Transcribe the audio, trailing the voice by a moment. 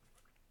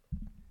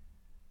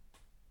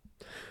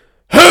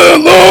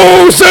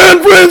Hello,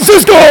 San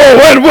Francisco,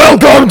 and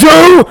welcome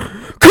to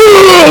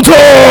Cool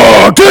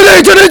Talk!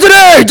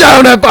 Today,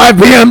 down at 5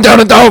 p.m.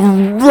 down at the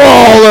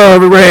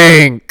roller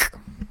rink.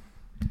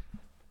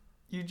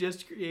 You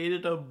just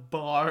created a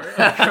bar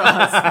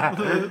across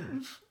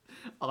the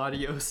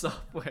audio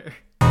software.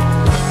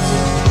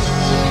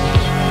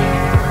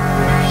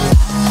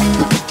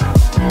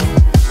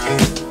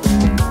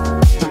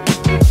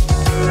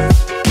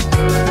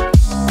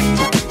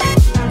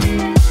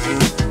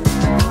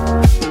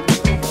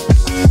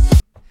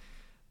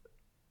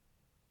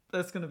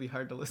 That's going to be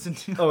hard to listen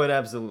to. Oh, it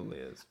absolutely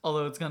is.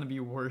 Although it's going to be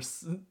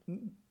worse.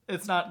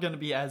 It's not going to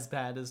be as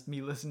bad as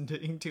me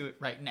listening to it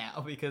right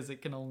now because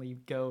it can only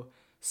go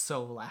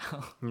so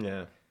loud.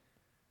 Yeah.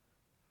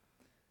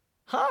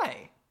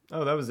 Hi.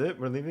 Oh, that was it?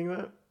 We're leaving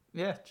that?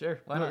 Yeah,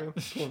 sure. Why not?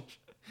 Okay, cool.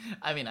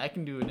 I mean, I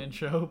can do an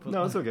intro. But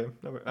No, it's okay.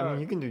 I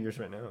mean, you can do yours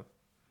right now.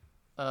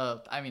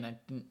 I mean, I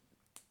didn't.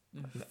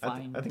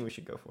 Fine. I think we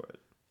should go for it.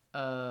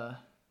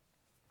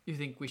 You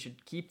think we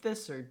should keep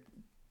this or?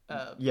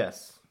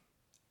 Yes.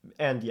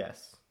 And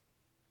yes.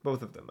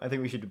 Both of them. I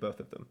think we should do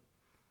both of them.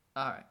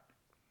 All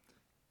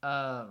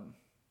right.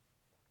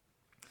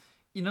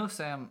 You know,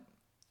 Sam,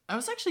 I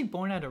was actually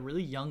born at a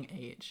really young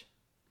age.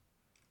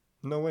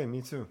 No way,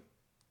 me too.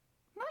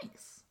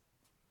 Nice.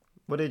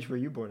 What age were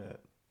you born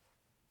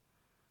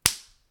at?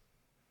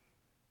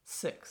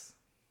 6.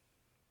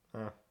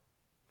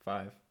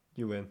 5.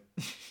 You win.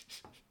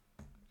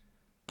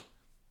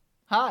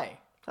 Hi.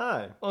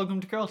 Hi.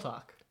 Welcome to Girl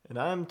Talk. And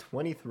I'm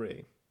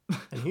 23.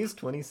 And he's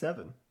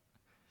 27.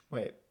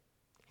 Wait.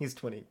 He's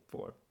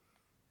 24.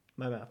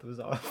 My math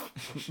was off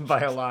by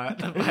a lot.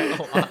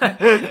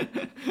 I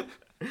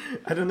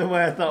don't know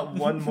why I thought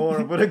one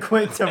more would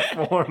equate to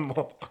 4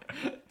 more.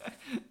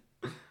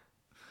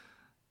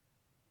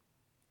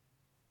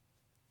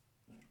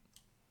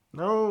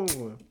 No.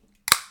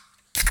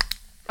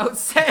 Oh,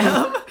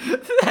 Sam!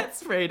 That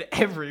sprayed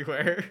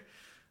everywhere.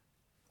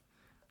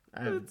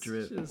 I have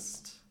drip.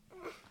 Let's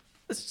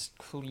just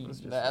clean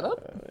that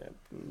up.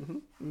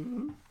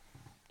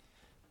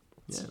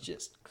 Let's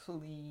just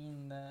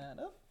clean that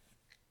up.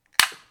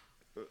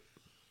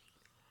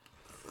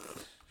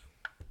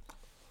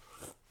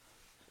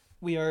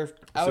 We are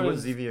out So what of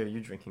Zevia are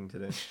you drinking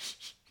today?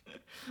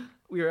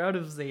 we are out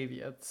of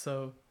Xavier,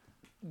 so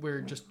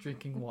we're just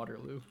drinking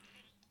Waterloo.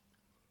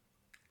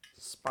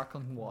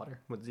 Sparkling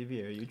water. What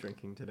Zevia are you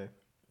drinking today?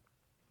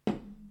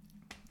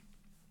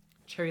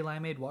 Cherry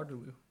limeade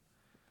Waterloo.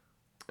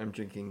 I'm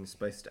drinking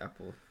spiced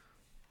apple.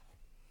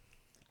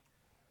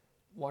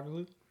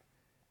 Waterloo?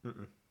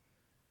 Mm-mm.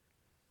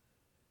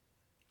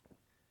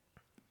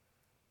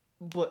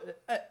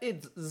 But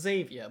it's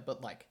Xavier,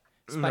 but like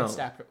spiced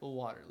apple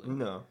Waterloo.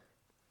 No.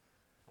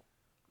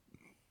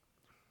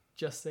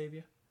 Just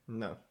Xavier?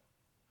 No.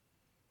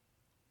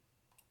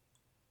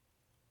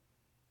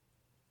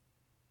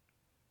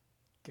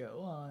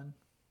 Go on.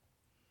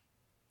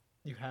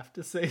 You have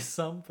to say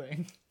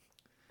something.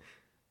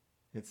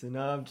 It's an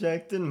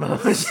object in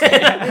motion.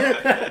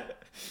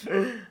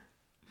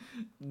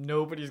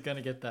 Nobody's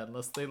gonna get that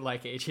unless they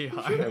like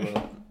HAR. I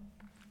will.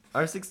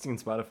 Our 16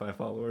 Spotify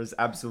followers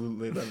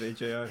absolutely love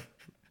HAR.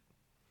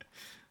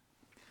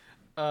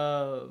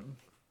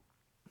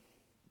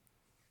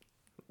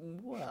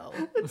 Well.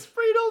 It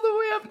sprayed all the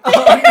way up.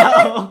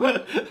 Oh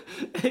no!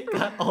 It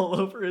got all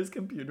over his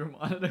computer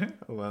monitor.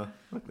 Oh well,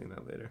 I'll clean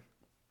that later.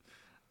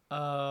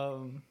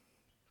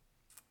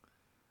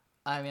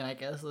 I mean, I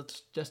guess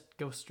let's just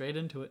go straight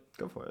into it.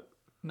 Go for it.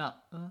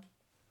 Not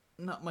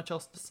much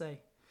else to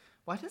say.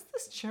 Why does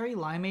this cherry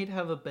limeade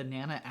have a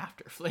banana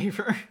after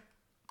flavor?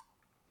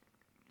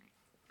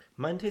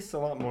 Mine tastes a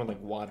lot more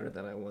like water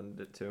than I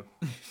wanted it to.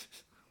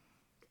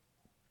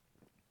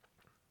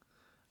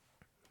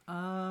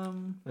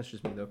 That's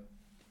just me though.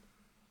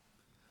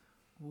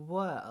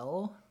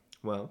 Well.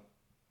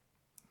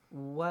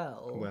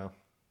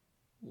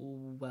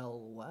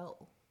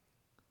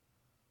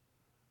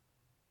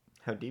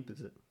 How deep is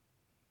it?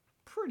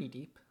 Pretty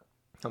deep.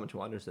 How much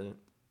water's in it?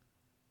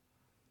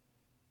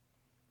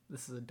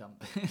 This is a dumb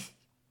bit.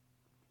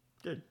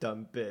 You're a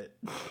dumb bit.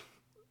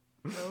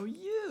 No,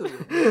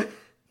 you.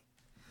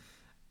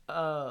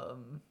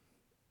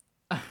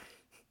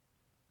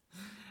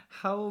 How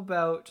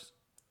about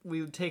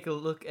we take a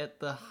look at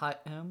the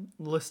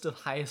list of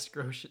highest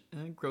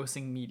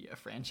grossing media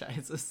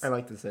franchises? I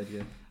like this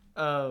idea.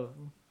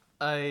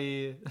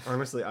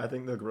 Honestly, I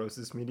think the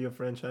grossest media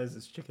franchise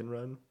is Chicken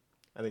Run.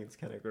 I think it's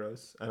kind of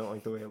gross. I don't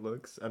like the way it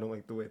looks. I don't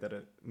like the way that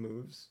it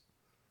moves.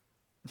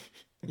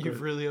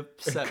 You've really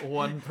upset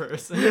one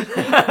person.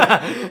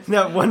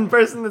 That one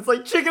person that's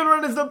like, Chicken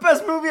Run is the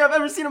best movie I've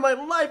ever seen in my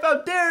life.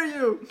 How dare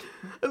you?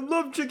 I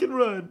love Chicken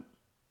Run.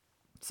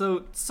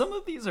 So some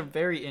of these are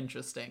very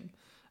interesting.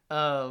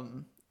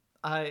 So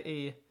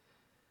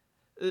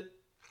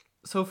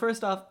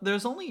first off,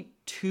 there's only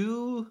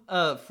 2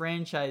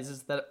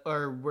 franchises that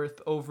are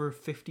worth over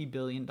 $50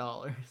 billion.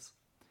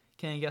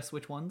 Can you guess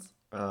which ones?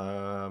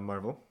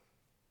 Marvel.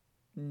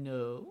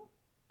 No.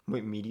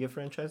 Wait, media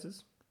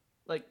franchises?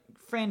 Like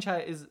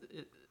franchise,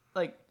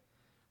 like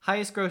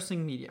Highest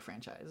grossing media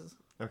franchises.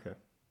 Okay.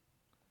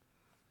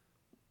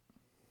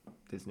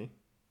 Disney.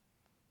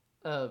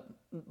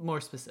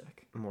 More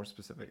specific. More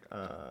specific.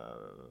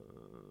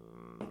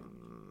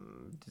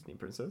 Disney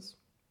Princess.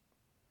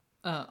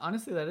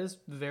 Honestly, that is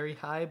very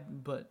high,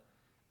 but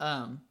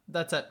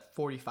that's at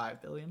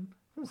 45 billion.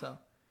 So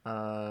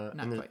Not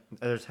not quite.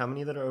 There's how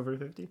many that are over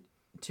 50?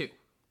 2.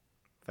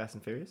 Fast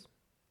and Furious.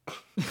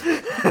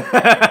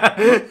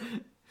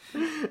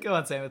 Go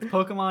on, Sam. It's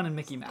Pokemon and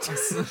Mickey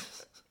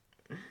Mouse.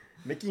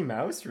 Mickey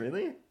Mouse,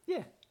 really?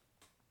 Yeah.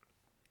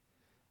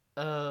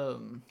 Are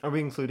we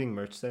including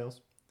merch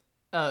sales?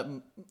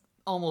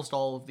 Almost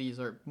all of these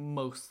are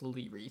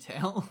mostly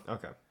retail.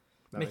 Okay.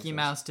 That makes Mickey sense.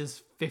 Mouse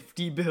does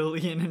 50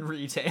 billion in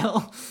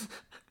retail.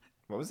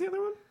 What was the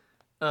other one?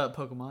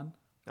 Pokemon.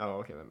 Oh,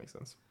 okay, that makes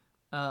sense.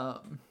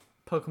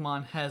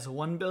 Pokemon has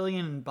 1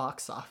 billion in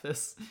box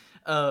office,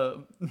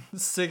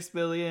 6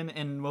 billion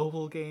in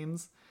mobile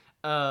games.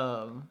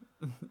 And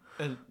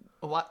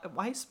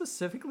why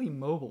specifically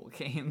mobile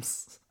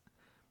games?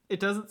 It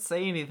doesn't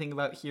say anything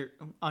about here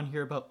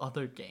about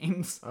other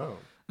games. Oh,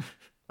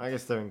 I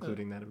guess they're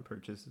including that in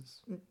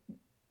purchases.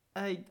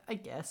 I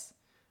guess.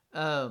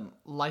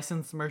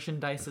 Licensed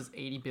merchandise is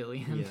 80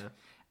 billion.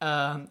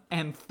 Yeah.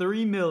 And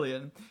 3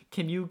 million.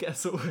 Can you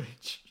guess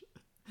which?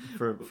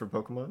 For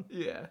Pokemon?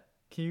 Yeah.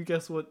 Can you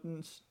guess what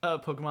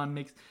Pokemon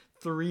makes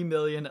 3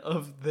 million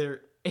of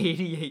their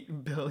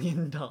 $88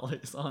 billion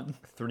on?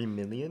 3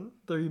 million?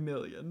 3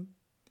 million.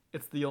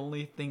 It's the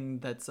only thing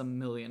that's a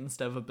million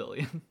instead of a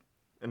billion.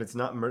 And it's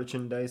not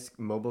merchandise,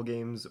 mobile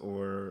games,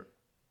 or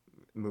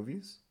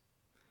movies?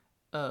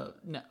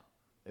 No.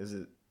 Is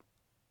it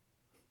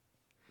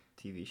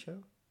TV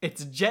show?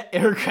 It's jet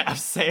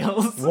aircraft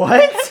sales.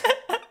 What?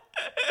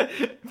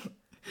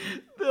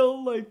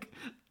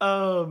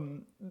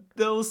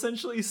 They'll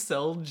essentially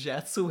sell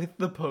jets with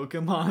the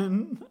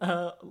Pokemon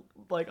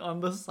on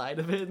the side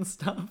of it and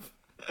stuff.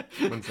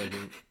 One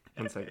second.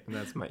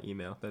 That's my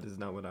email. That is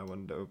not what I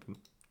wanted to open.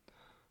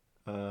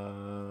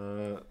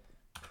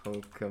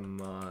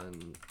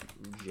 Pokemon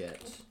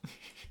Jet.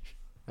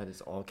 That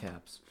is all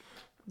caps.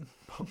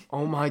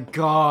 Oh my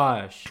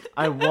gosh.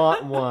 I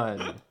want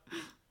one.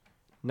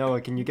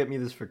 Noah, can you get me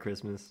this for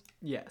Christmas?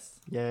 Yes.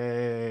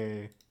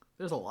 Yay.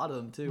 There's a lot of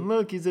them too.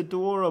 Look, he's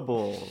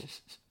adorable.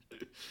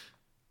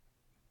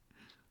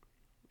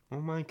 Oh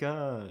my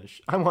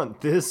gosh. I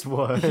want this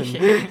one.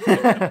 It's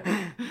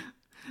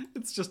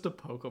just a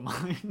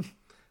Pokemon.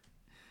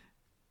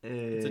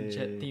 It's a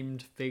jet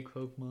themed fake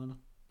Pokemon.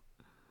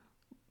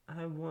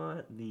 I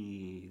want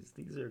these.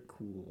 These are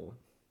cool.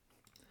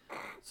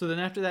 So then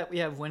after that we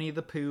have Winnie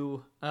the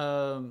Pooh.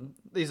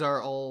 These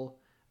are all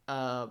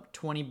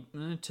 20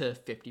 to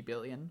 50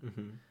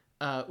 billion.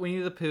 Mm-hmm.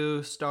 Winnie the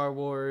Pooh, Star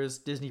Wars,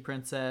 Disney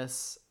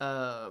Princess.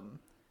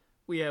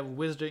 We have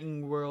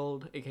Wizarding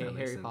World, aka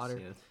Harry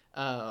Potter.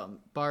 Yeah.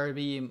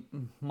 Barbie,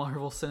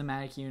 Marvel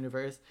Cinematic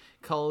Universe,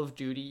 Call of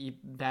Duty,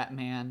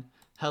 Batman,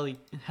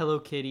 Hello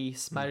Kitty,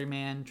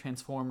 Spider-Man,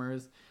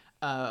 Transformers,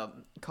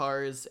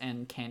 Cars,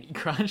 and Candy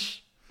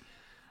Crush.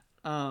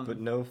 But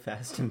no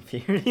Fast and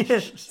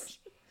Furious.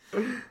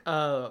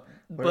 Where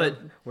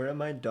are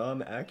my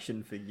Dom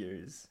action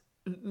figures?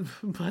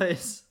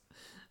 But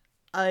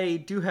I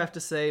do have to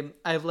say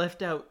I've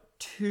left out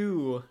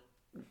 2.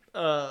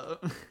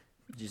 Did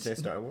you say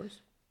Star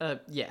Wars?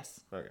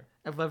 Yes. Okay.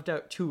 I've left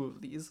out 2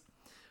 of these.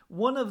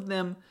 One of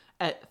them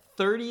at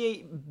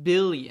 38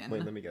 billion.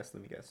 Wait, let me guess.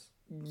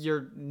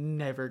 You're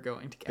never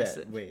going to guess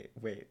it. Wait.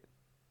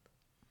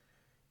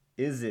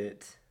 Is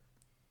it?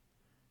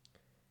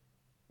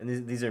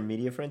 And these are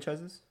media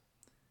franchises?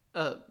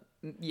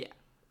 Yeah.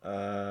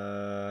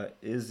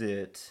 Is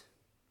it?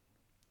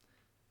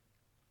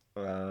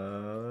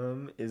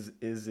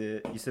 Is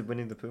it? You said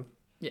Winnie the Pooh?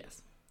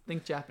 Yes.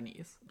 Think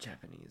Japanese.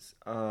 Japanese.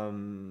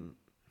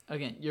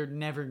 Again, you're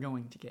never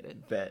going to get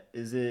it. Bet.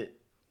 Is it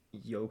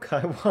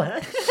Yokai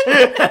Watch?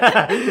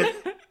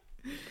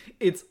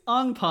 It's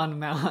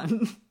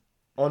Anpanman.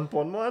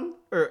 Anpanman?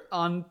 Or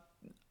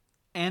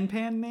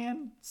Anpan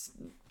Man?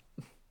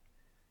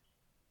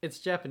 It's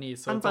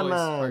Japanese, so it's always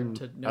hard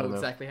to know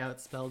exactly how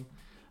it's spelled.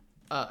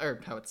 Or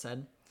how it's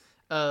said.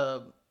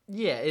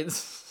 Yeah,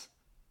 it's...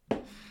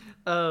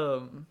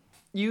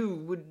 you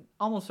would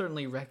almost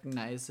certainly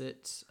recognize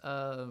it.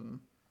 Or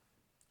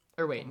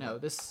wait, no,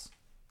 this...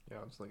 Yeah,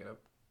 I'll just look it up.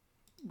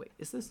 Wait,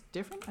 is this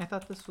different? I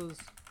thought this was...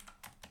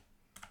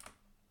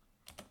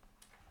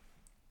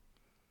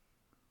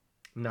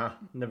 Nah,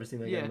 never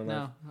seen that guy in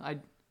my life.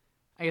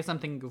 I guess I'm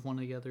thinking of one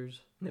of the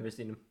others. Never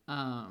seen him.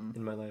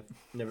 In my life.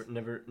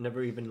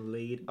 Never even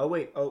laid... Oh,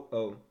 wait.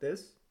 Oh,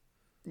 this?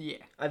 Yeah.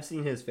 I've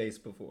seen his face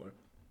before.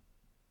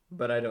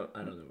 But I don't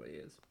know what he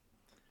is.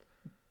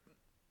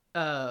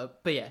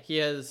 But yeah, he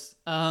has...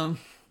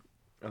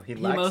 he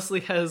mostly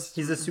has...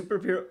 He's a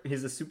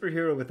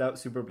superhero without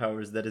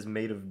superpowers that is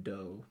made of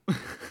dough.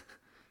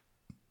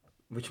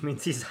 Which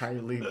means he's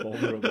highly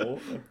vulnerable.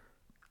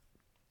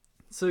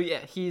 So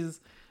yeah,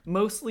 he's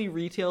mostly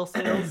retail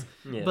sales.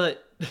 Yeah.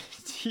 But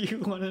do you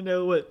want to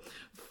know what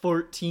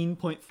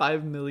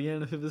 14.5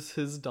 million of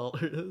his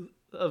dollars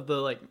of the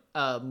like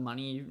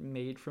money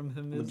made from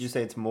him is. Would you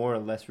say it's more or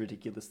less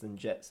ridiculous than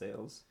jet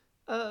sales?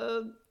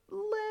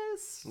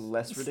 Less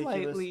ridiculous.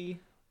 Slightly.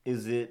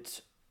 Is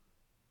it?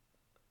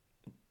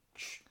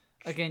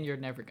 Again, you're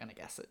never gonna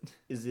guess it.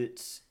 Is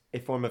it a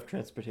form of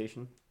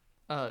transportation?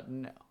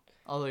 No.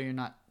 Although you're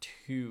not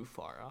too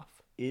far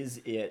off.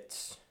 Is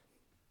it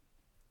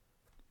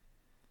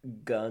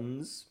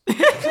guns?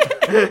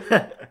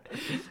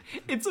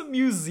 It's a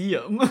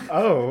museum.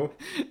 Oh.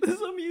 This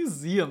is a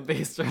museum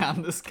based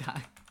around this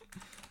guy.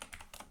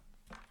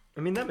 I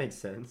mean, that makes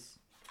sense.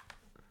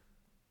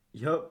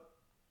 Yup.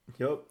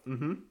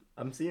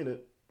 I'm seeing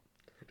it.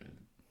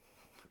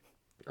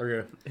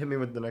 Okay, hit me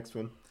with the next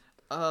one.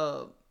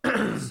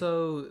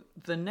 So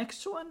the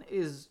next one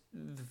is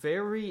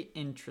very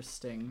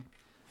interesting.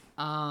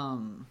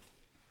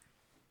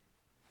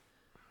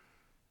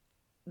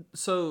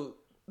 So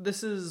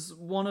this is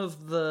one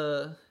of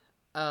the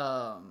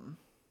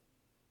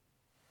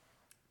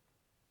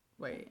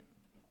wait.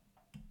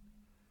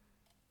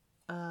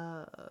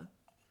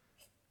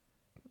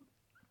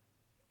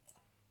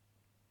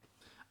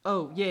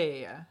 Oh,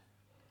 yeah.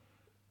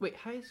 Wait,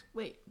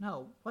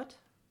 no, what?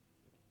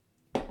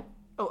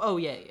 Oh,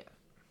 yeah.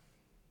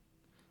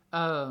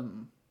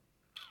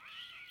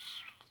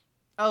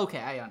 Okay,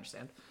 I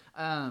understand.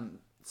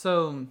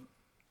 So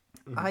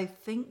I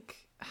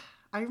think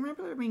I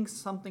remember there being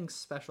something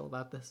special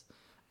about this,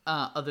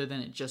 other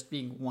than it just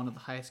being one of the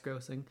highest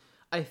grossing.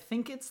 I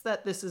think it's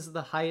that this is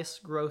the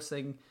highest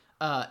grossing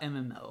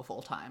MMO of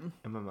all time.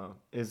 MMO.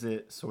 Is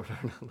it Sword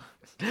Art Online?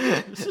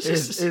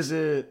 is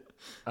it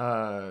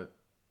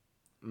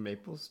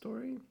Maple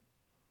Story?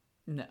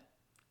 No.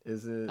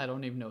 Is it? I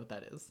don't even know what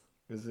that is.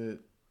 Is it?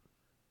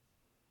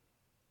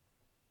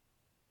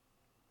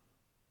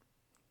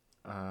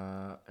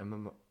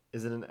 MMO.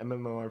 Is it an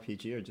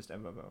MMORPG or just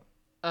MMO?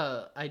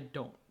 I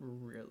don't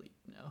really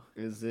know.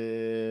 Is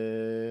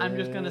it? I'm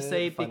just gonna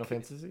say Final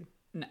Fantasy.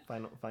 No.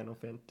 Final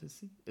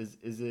Fantasy? Is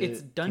it?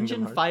 It's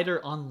Dungeon Fighter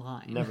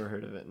Online. Never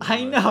heard of it.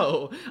 I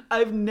know.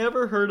 I've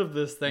never heard of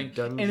this thing,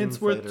 Dungeon and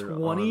it's worth Fighter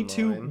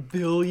 $22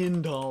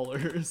 billion.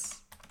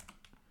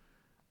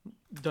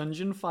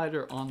 Dungeon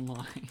Fighter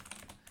Online.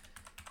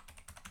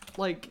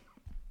 Like,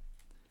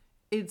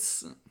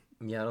 it's...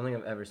 Yeah, I don't think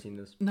I've ever seen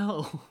this.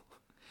 No.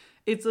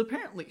 It's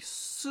apparently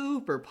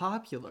super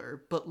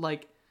popular, but,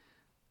 like,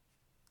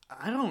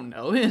 I don't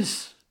know.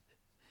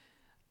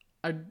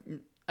 I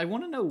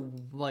want to know,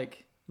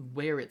 like,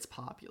 where it's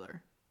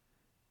popular.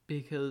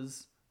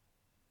 Because...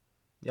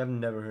 Yeah, I've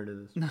never heard of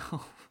this.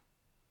 No.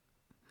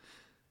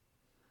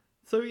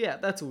 So, yeah,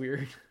 that's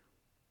weird.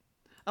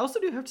 I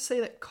also do have to say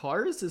that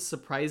Cars is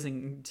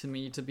surprising to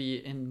me to be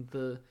in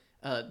the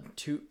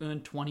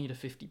 20 to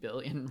 50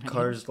 billion range.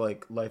 Cars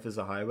like Life is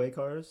a Highway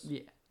Cars?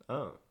 Yeah.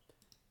 Oh.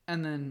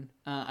 And then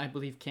I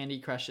believe Candy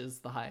Crush is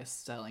the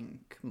highest selling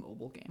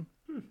mobile game.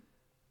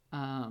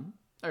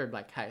 Or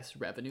like highest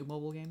revenue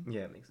mobile game.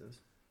 Yeah, it makes sense.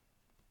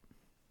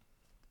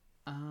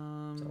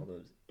 It's all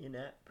those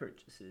in-app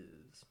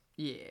purchases.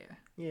 Yeah.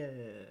 Yeah.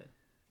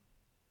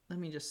 Let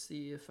me just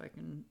see if I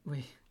can...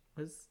 Wait,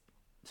 what's...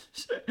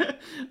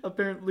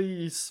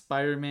 Apparently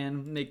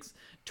Spider-Man makes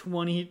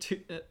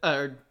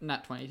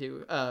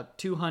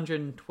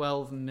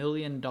 $212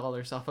 million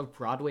off of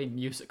Broadway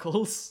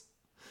musicals.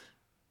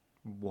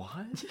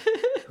 What?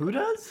 Who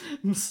does?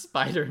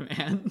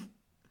 Spider-Man.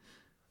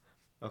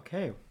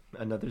 Okay,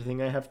 another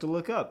thing I have to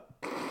look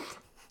up.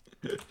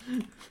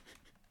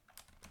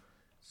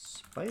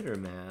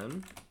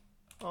 Spider-Man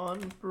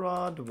on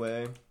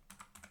Broadway.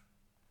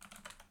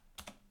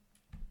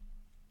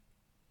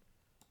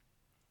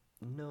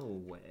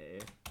 No way.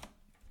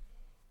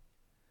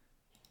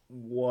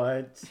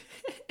 What?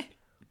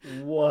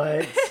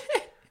 What?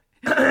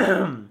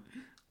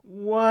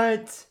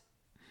 What?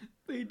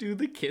 They do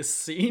the kiss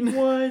scene.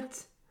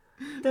 What?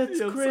 That's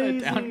The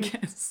crazy. upside-down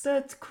kiss.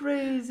 That's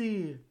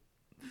crazy.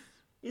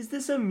 Is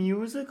this a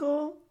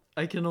musical?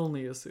 I can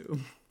only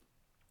assume.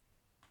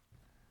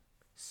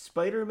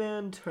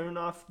 Spider-Man Turn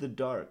Off the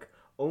Dark.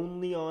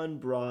 Only on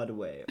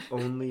Broadway.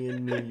 Only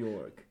in New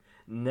York.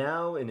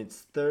 Now in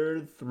its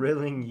third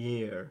thrilling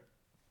year.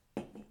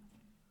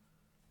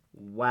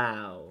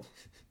 Wow.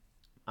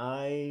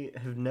 I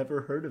have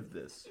never heard of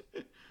this.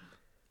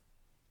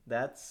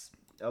 That's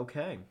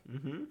okay.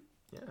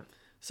 Yeah.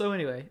 So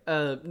anyway,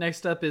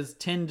 next up is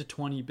 10 to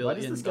 20 billion.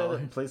 Why does this guy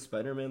that plays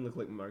Spider-Man look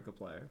like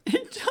Markiplier?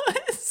 It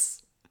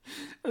does.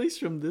 At least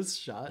from this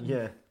shot.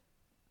 Yeah.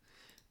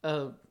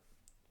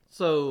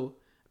 So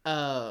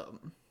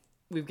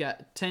we've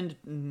got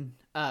 10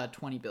 to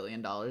 20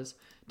 billion dollars.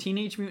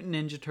 Teenage Mutant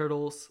Ninja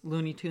Turtles,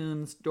 Looney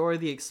Tunes, Dora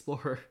the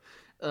Explorer,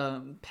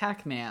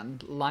 Pac-Man,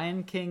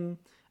 Lion King,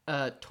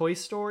 Toy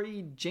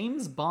Story,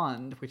 James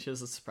Bond, which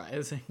is a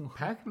surprising one.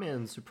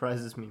 Pac-Man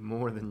surprises me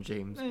more than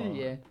James Bond.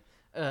 Yeah.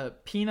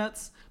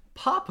 Peanuts,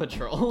 Paw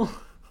Patrol.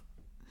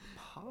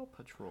 Paw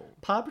Patrol.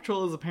 Paw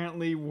Patrol is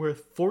apparently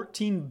worth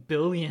 $14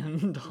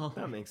 billion.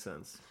 That makes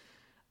sense.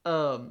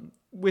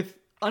 With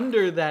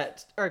under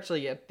that, or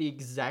actually at the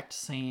exact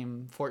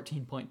same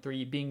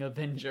 14.3 being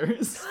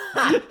Avengers.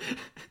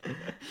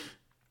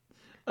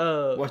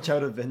 Watch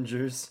out,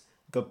 Avengers.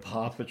 The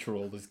Paw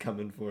Patrol is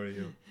coming for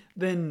you.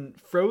 Then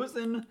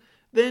Frozen.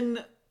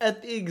 Then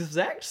at the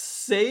exact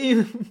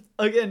same,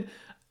 again,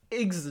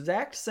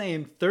 exact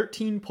same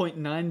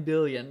 13.9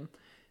 billion,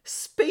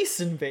 Space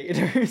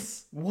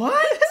Invaders.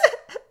 What?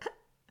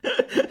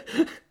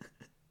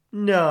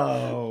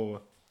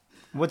 No.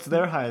 What's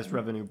their highest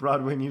revenue?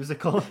 Broadway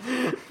musical?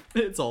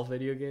 It's all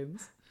video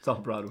games. It's all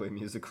Broadway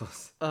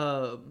musicals.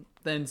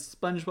 Then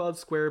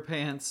SpongeBob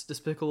SquarePants,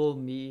 Despicable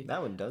Me.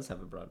 That one does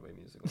have a Broadway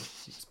musical.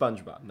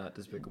 SpongeBob, not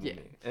Despicable Me.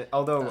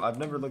 Although I've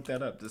never looked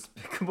that up.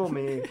 Despicable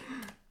Me.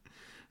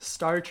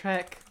 Star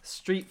Trek,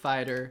 Street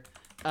Fighter,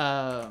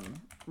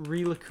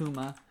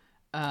 Rilakkuma,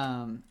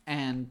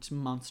 and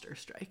Monster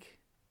Strike.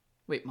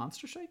 Wait,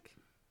 Monster Strike?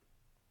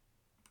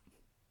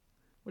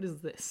 What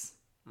is this?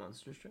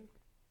 Monster Strike?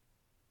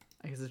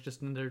 I guess it's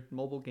just another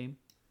mobile game.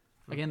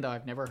 Again, though,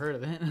 I've never heard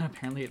of it, and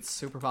apparently it's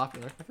super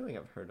popular. I feel like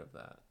I've heard of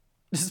that.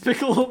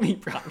 Despicable Me,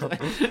 probably.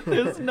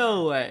 There's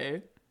no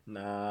way.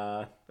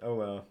 Nah. Oh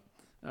well.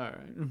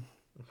 Alright.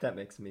 That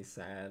makes me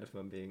sad, if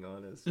I'm being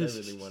honest. I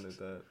really wanted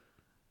that.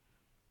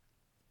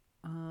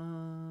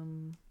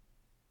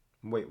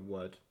 Wait,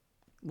 what?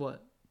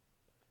 What?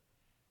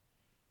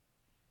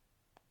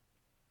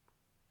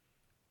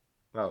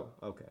 Oh,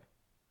 okay.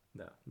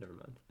 No, never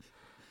mind.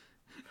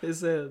 It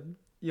said,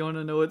 you want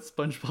to know what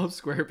SpongeBob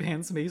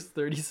SquarePants makes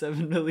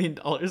 $37 million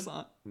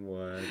on?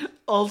 What?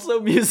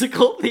 Also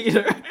musical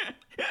theater.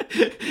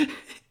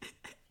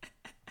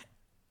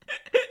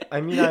 I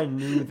mean, I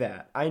knew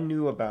that. I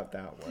knew about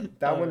that one.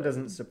 That one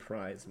doesn't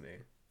surprise me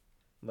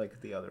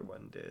like the other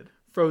one did.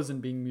 Frozen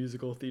being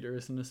musical theater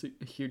isn't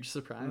a huge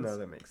surprise. No,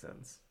 that makes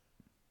sense.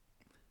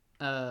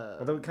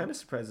 Although it kind of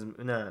surprises me.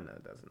 No,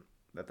 it doesn't.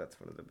 That's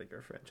one of the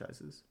bigger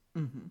franchises.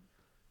 Mm-hmm.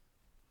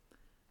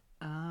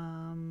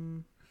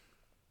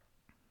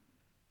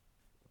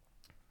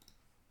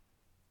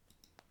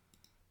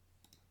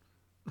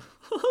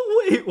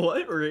 Wait,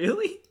 what?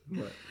 Really?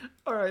 What?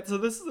 All right, so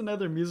this is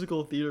another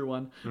musical theater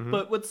one. Mm-hmm.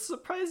 But what's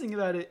surprising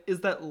about it is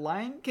that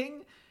Lion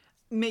King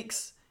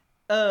makes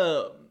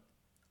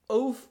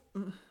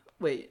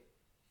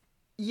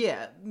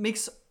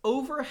makes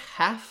over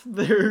half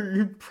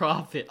their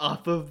profit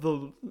off of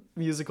the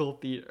musical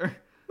theater.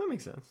 That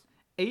makes sense.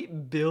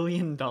 $8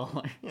 billion.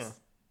 Yeah.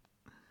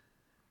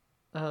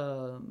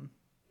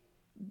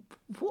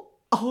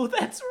 Oh,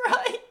 that's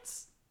right.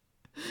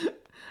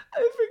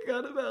 I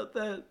forgot about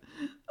that.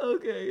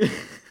 Okay.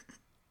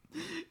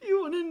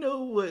 You want to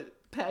know what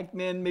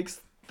Pac-Man makes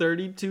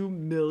 $32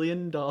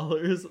 million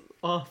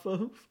off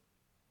of?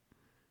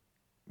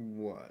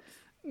 What?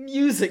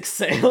 Music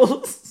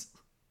sales.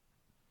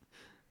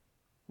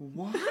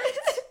 What?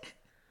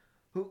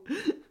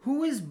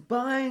 Who is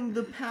buying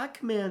the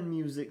Pac-Man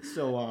music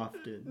so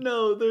often?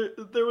 No,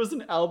 there was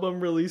an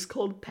album release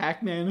called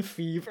Pac-Man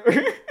Fever.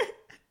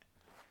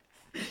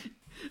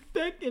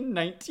 Back in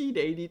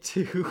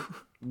 1982.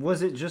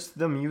 Was it just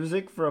the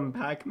music from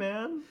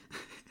Pac-Man?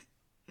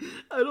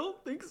 I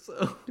don't think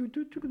so.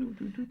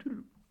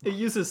 It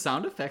uses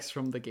sound effects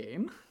from the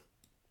game.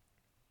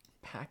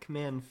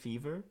 Pac-Man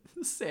Fever?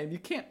 Sam, you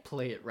can't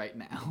play it right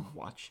now.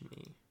 Watch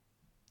me.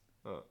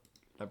 Oh,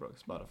 I broke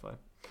Spotify.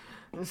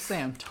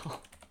 Sam, don't.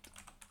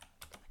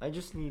 I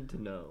just need to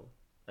know.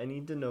 I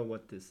need to know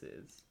what this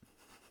is.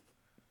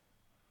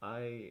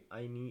 I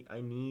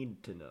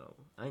need to know.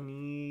 I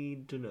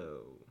need to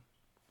know.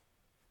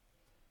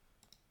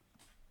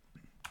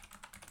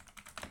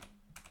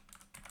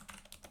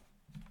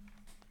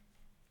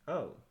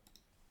 Oh.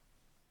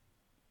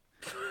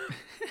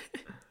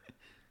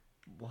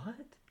 What?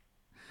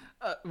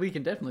 We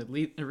can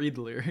definitely read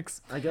the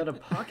lyrics. I got a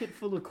pocket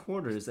full of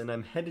quarters and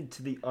I'm headed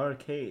to the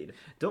arcade.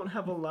 Don't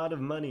have a lot of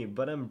money,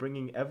 but I'm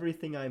bringing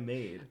everything I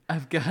made.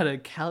 I've got a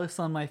callus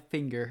on my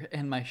finger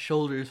and my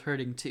shoulder's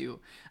hurting too.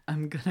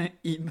 I'm gonna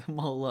eat them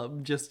all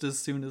up just as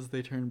soon as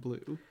they turn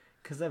blue.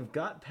 'Cause I've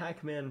got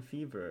Pac-Man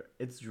fever.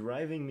 It's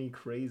driving me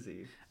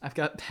crazy. I've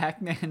got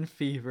Pac-Man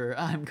fever.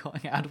 I'm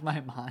going out of my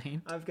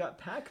mind. I've got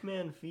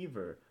Pac-Man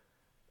fever.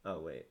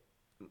 Oh, wait.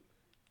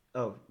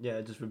 Oh, yeah,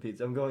 it just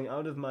repeats. I'm going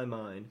out of my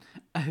mind.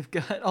 I've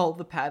got all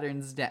the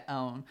patterns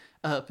down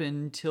up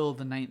until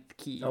the 9th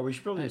key. Oh, we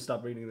should probably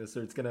stop reading this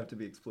or it's going to have to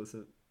be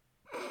explicit.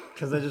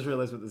 Because I just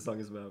realized what this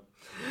song is about.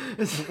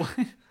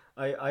 What?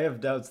 I have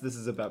doubts this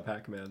is about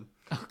Pac-Man.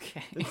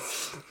 Okay.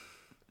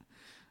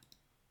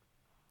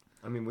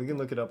 I mean, we can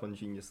look it up on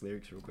Genius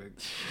Lyrics real quick.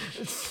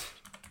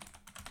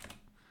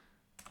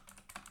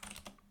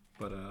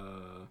 But,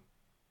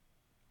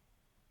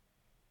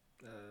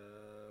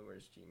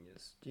 where's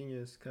Genius?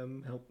 Genius,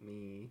 come help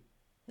me.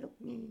 Help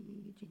me,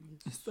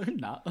 Genius. Is there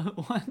not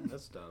one?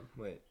 That's dumb.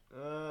 Wait.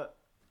 There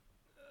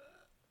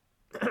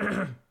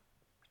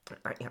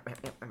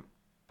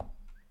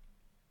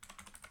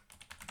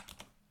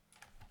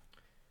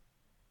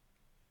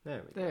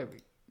we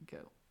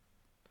go.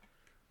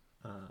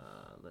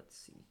 Let's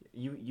see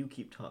here. You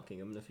keep talking.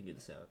 I'm gonna figure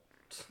this out.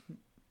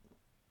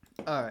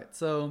 All right.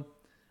 So,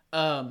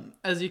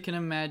 as you can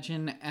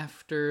imagine,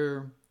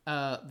 after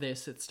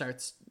this,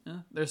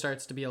 there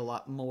starts to be a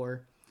lot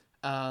more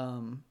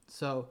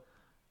So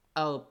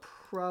I'll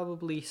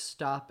probably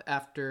stop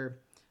after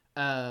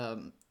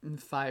 5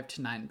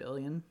 to 9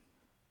 billion.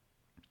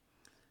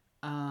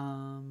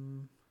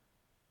 And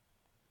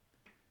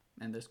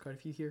there's quite a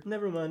few here.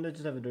 Never mind, I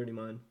just have a dirty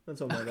mind.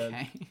 That's all my bad.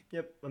 Okay.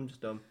 Yep, I'm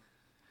just dumb.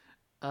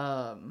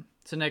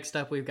 So next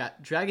up we've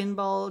got Dragon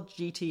Ball,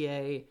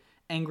 GTA,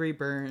 Angry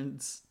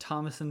Birds,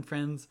 Thomas and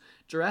Friends,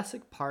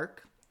 Jurassic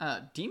Park,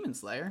 Demon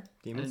Slayer. I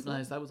didn't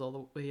realize that was all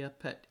the way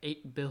up at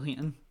 8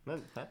 billion.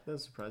 That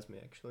does surprise me,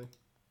 actually.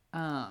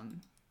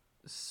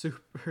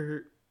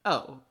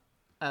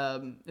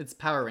 It's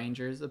Power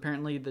Rangers.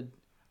 Apparently the,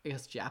 I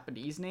guess,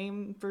 Japanese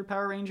name for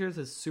Power Rangers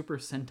is Super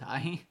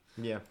Sentai.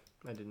 Yeah,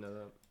 I didn't know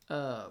that.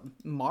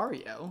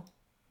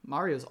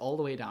 Mario's all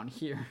the way down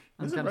here.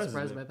 I'm kind of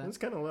surprised by that. It's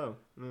kind of low.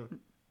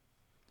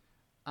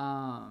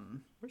 Yeah.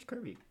 Where's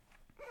Kirby?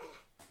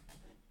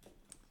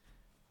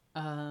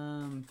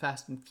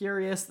 Fast and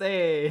Furious.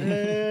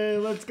 Hey,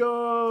 let's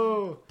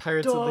go!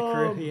 Pirates of the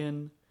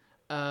Caribbean.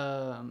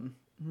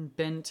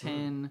 Ben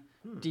 10.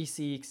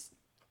 DC.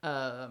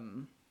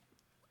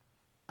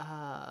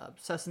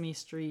 Sesame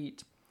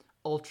Street.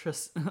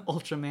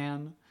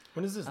 Ultraman.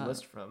 When is this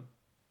list from?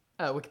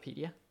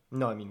 Wikipedia.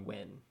 No, I mean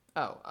when.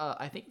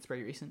 I think it's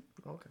pretty recent.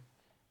 Okay.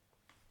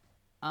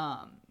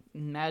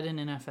 Madden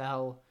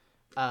NFL.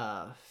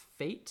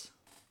 Fate.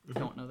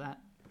 Don't know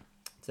that.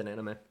 It's an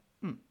anime.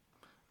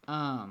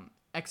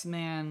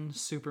 X-Men,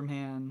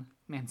 Superman.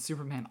 Man,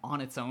 Superman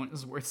on its own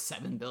is worth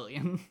 7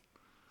 billion.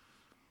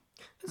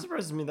 It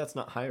surprises me that's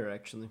not higher,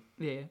 actually.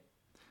 Yeah.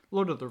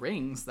 Lord of the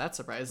Rings, that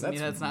surprises me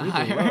that's not really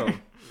higher. Low.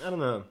 I don't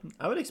know.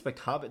 I would expect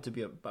Hobbit to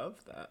be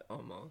above that,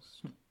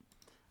 almost.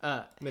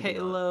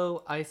 Halo,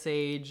 not. Ice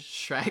Age,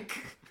 Shrek.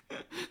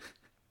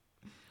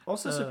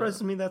 Also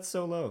surprises me that's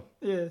so low.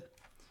 Yeah.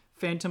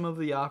 Phantom of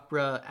the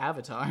Opera,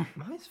 Avatar.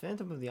 Why is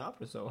Phantom of the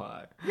Opera so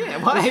high?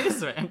 Yeah, why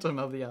is Phantom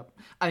of the Opera?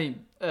 I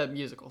mean,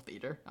 musical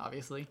theater,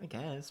 obviously. I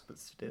guess, but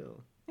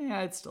still.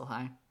 Yeah, it's still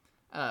high.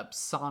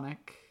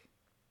 Sonic,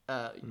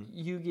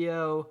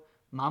 Yu-Gi-Oh,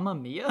 Mamma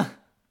Mia.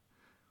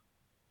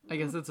 I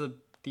guess it's a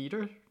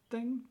theater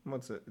thing.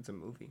 What's it? It's a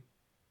movie.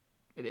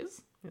 It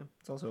is? Yeah,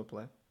 it's also a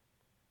play.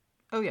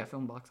 Oh yeah,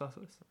 film box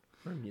office.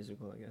 Or a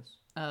musical, I guess.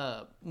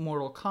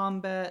 Mortal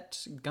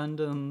Kombat,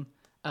 Gundam,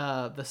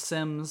 The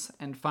Sims,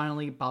 and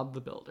finally Bob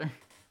the Builder.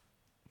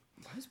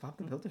 Why is Bob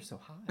the Builder so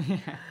high?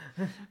 Yeah.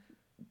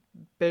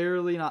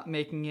 Barely not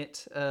making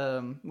it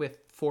with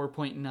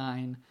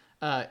 4.9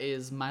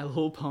 is My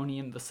Little Pony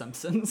and The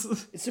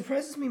Simpsons. It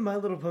surprises me My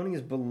Little Pony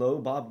is below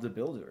Bob the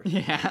Builder.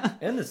 Yeah.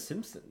 And The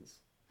Simpsons.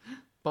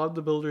 Bob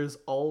the Builder's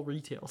all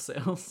retail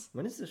sales.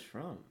 When is this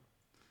from?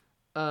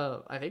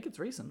 I think it's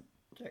recent.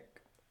 Check.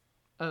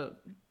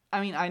 I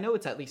mean, I know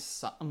it's at least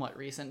somewhat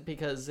recent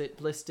because it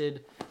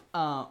listed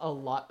a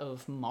lot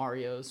of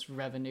Mario's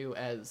revenue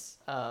as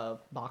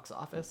box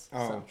office.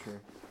 Oh, so true.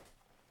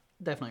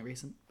 Definitely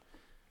recent.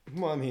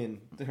 Well, I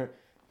mean,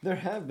 there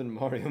have been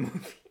Mario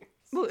movies.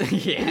 Well,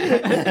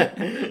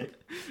 yeah.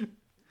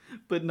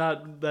 But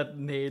not that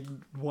made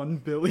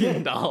 $1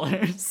 billion.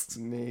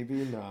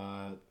 Maybe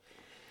not.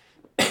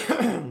 Cough,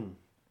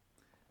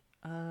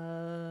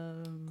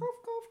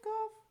 cough,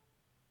 cough.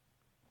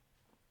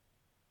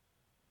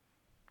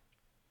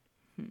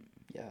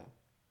 Yeah.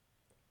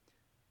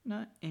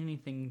 Not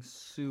anything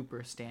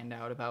super stand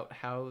out about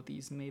how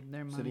these made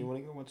their money. So do you want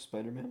to go watch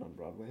Spider-Man on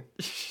Broadway?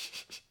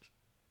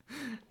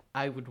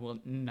 I would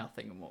want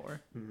nothing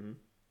more. Mm-hmm.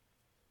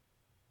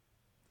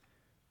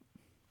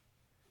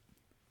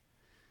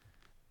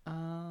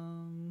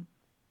 All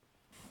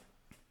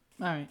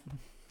right.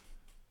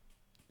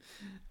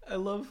 I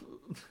love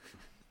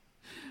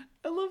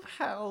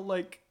how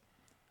like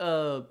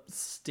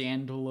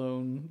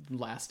standalone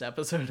last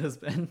episode has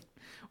been.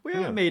 We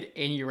haven't made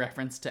any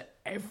reference to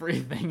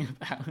everything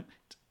about it.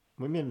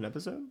 We made an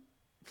episode?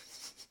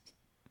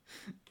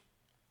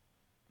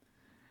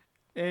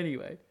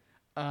 Anyway,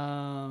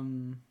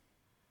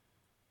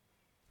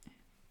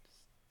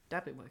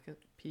 Stop it,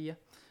 Wikipedia.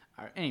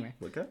 All right. Anyway,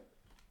 Wicca?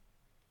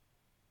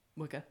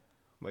 Wicca.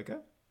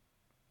 Wicca?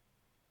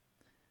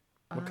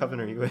 What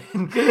coven are you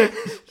in?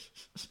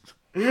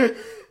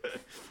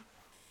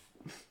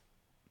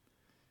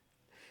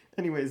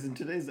 Anyways, in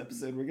today's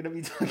episode, we're going to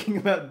be talking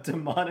about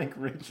demonic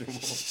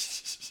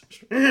rituals.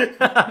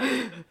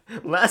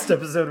 Last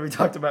episode, we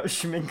talked about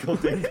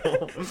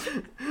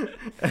Schminkle-Dinkle.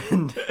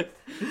 And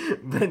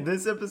then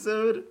this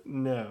episode,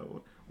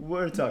 no.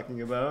 We're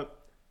talking about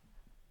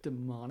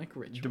demonic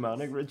rituals.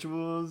 Demonic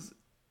rituals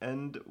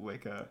and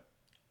Wicca.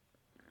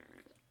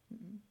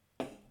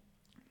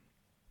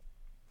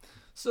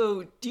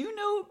 So, do you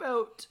know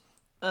about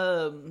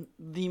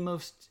the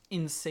most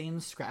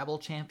insane Scrabble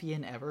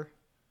champion ever?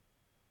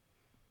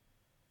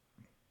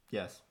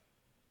 Yes.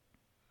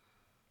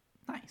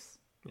 Nice.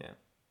 Yeah.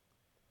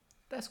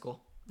 That's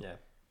cool. Yeah.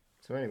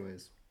 So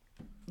anyways.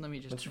 Let me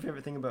just... What's your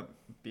favorite thing about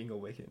being a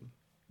Wiccan?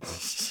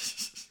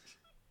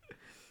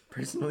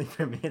 Personally,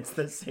 for me, it's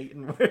the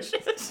Satan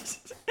worship.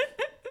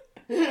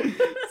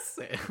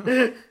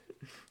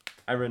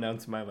 I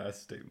renounce my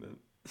last statement.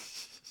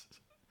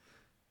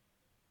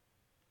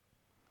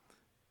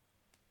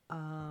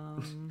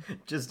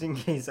 Just in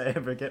case I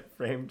ever get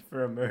framed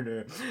for a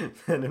murder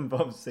that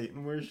involves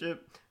Satan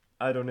worship,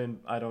 I don't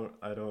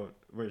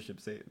worship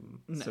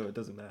Satan, so it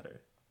doesn't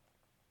matter.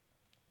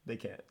 They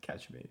can't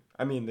catch me.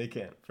 I mean, they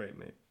can't frame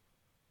me.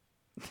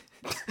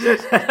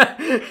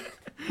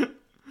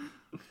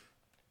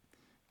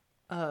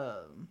 I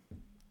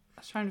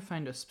was trying to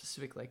find a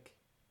specific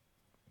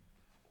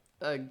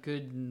a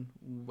good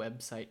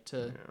website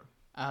to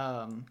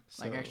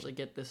actually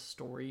get this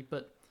story,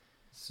 but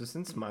so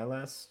since our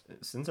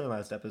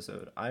last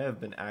episode, I have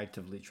been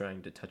actively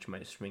trying to touch my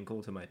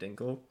schminkle to my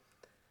dinkle.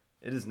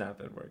 It has not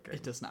been working.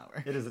 It does not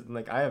work. It is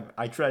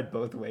I tried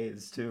both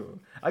ways too.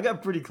 I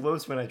got pretty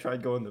close when I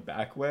tried going the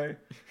back way,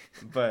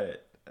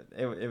 but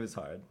it was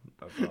hard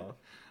overall.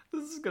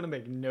 This is gonna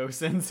make no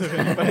sense if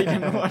anybody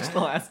didn't watch the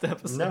last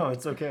episode. No,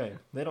 it's okay.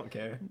 They don't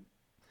care.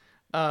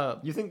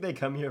 You think they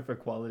come here for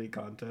quality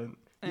content?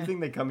 You think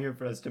they come here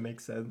for us to make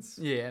sense?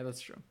 Yeah,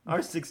 that's true.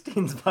 Our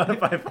 16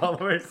 Spotify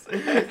followers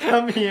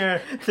come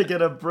here to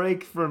get a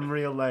break from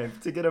real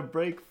life, to get a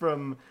break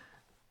from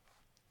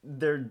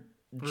their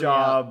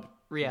job.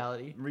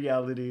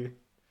 Reality.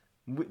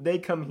 They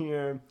come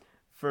here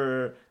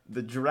for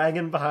the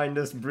dragon behind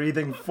us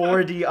breathing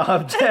 4D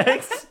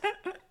objects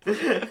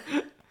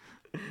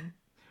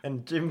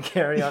and Jim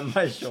Carrey on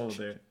my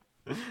shoulder.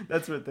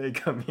 That's what they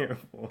come here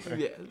for.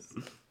 Yes.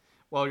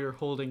 While you're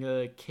holding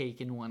a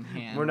cake in one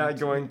hand. We're not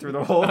going through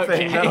the whole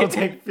thing. That'll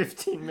take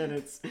 15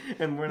 minutes,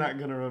 and we're not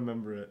going to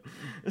remember it.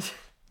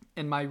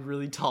 And my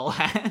really tall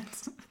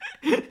hat.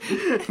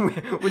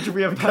 Which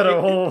we have cut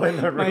a hole in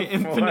the roof. My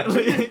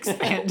infinitely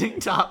expanding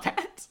top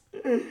hat.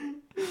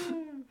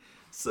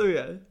 So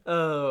yeah,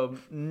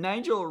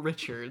 Nigel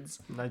Richards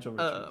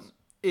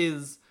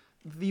is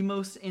the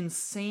most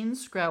insane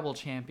Scrabble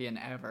champion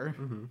ever.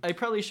 Mm-hmm. I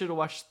probably should have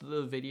watched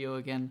the video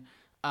again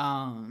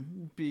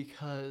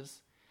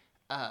because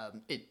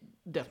it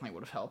definitely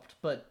would have helped.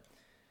 But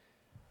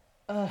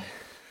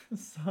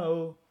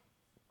so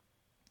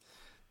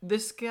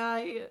this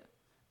guy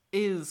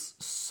is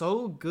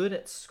so good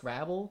at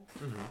Scrabble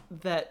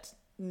that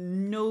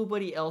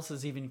nobody else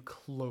is even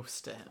close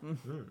to him.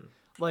 Mm.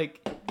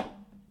 Like,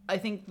 I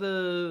think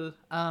the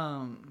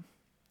I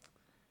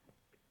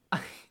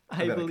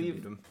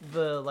believe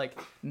the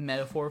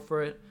metaphor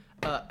for it,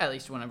 at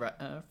least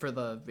whenever for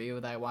the video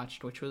that I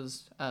watched, which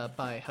was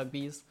by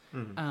Hugbees,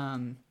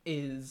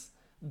 is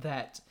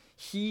that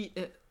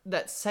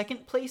that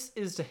second place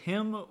is to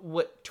him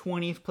what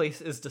 20th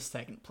place is to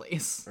second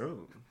place.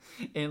 Oh.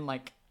 In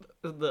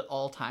the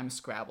all-time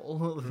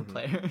Scrabble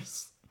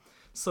players.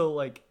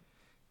 So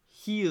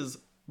he is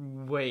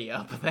way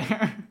up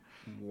there.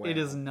 Wow. It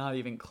is not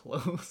even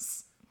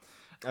close.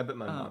 I bet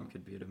my mom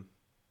could beat him.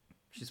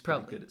 She's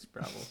probably good at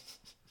Scrabble.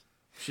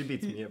 She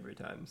beats me every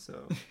time,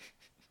 so.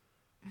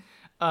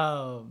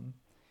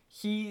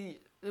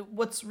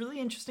 What's really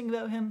interesting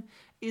about him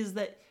is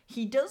that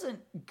he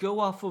doesn't go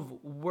off of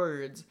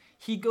words.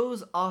 He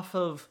goes off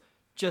of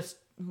just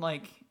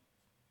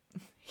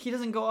he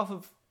doesn't go off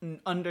of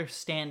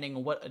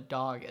understanding what a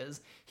dog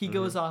is. He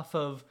goes off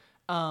of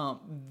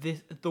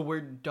the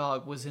word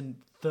dog was in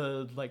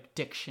the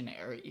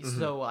dictionary,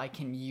 so I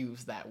can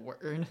use that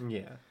word.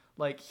 Yeah.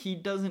 He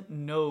doesn't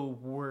know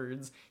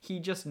words. He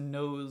just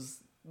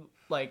knows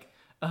what?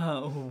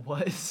 Are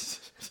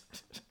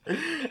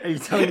you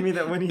telling me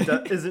that when he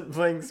isn't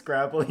playing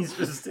Scrabble, he's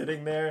just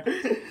sitting there,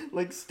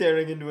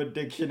 staring into a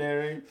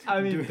dictionary?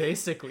 I mean,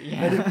 basically,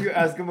 yeah. And if you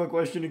ask him a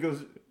question, he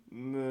goes,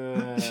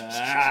 nah.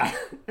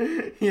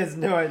 He has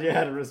no idea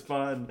how to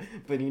respond,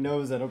 but he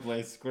knows how to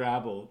play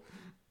Scrabble.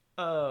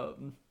 But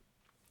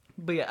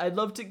yeah, I'd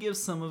love to give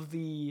some of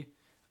the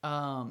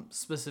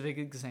specific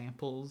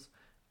examples.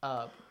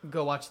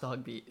 Go watch the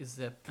Hugbees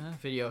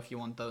video if you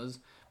want those.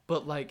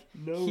 But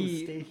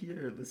stay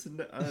here. Listen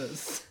to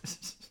us.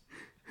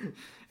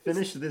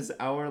 Finish this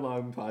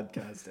hour-long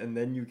podcast, and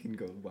then you can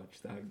go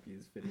watch the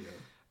Hugbees video.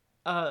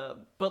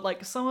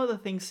 But some of the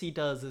things he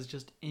does is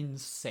just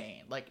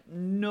insane.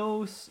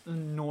 No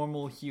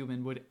normal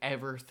human would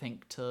ever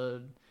think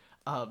to,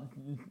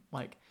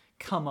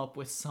 come up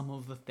with some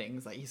of the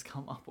things that he's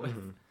come up with.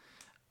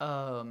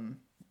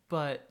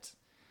 But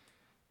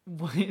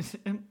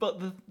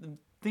the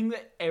thing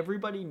that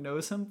everybody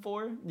knows him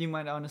for, you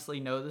might honestly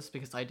know this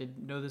because I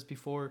didn't know this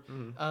before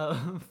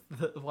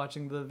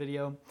watching the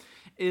video,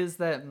 is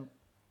that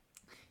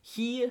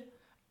he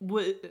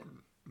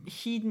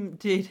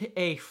did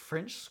a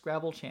French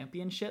Scrabble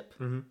championship.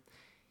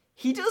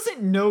 He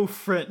doesn't know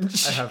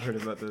French. I have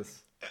heard about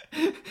this.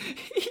 He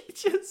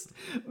just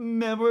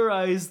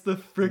memorized the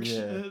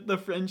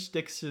French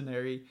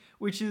dictionary,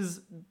 which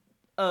is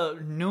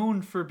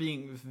known for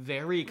being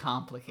very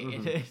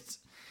complicated,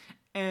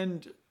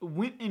 and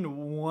went and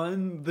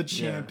won the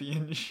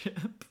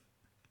championship.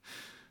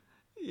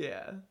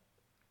 Yeah.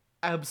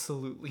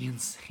 Absolutely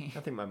insane.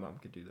 I think my mom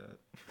could do that.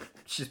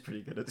 She's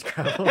pretty good at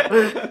Scrabble.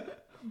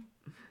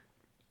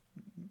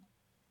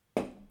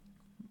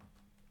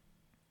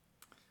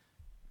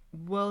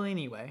 Well,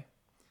 anyway.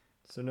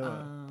 So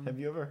Noah, have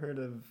you ever heard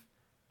of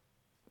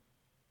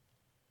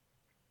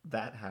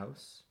That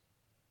House?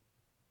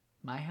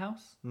 My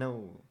house?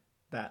 No,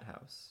 that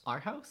house. Our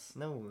house?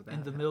 No, that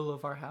in the house. middle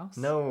of our house?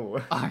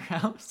 No. Our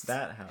house?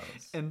 That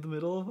house. In the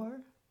middle of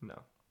our? No.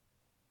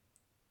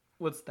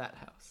 What's that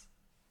house?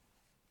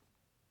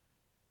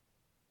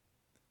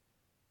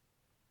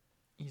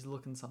 He's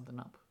looking something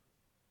up.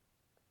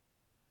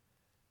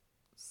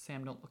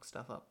 Sam, don't look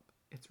stuff up.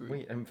 It's rude.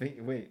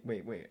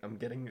 Wait. I'm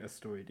getting a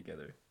story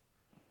together.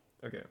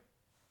 Okay.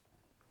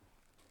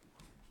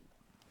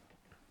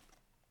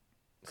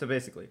 So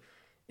basically,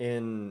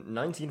 in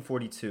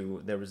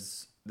 1942, there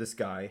was this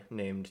guy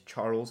named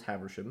Charles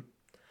Haversham,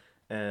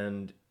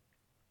 and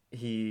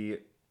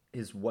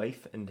his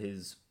wife and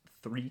his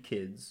 3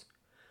 kids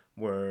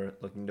were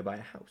looking to buy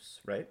a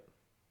house, right?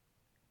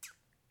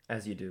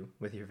 As you do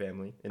with your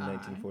family in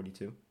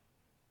 1942.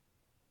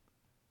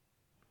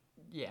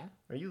 Yeah.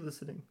 Are you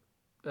listening?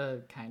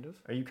 Kind of.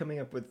 Are you coming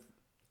up with...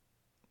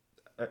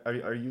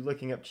 Are you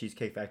looking up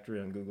Cheesecake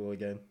Factory on Google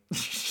again?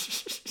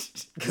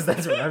 Because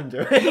that's what I'm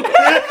doing.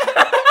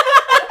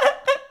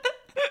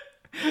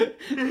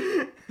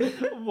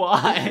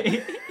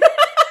 Why?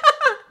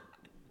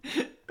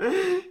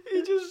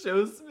 He just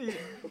shows me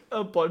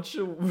a bunch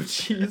of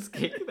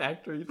Cheesecake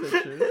Factory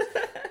pictures.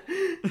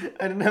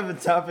 I didn't have a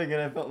topic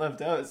and I felt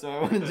left out, so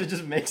I wanted to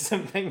just make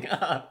something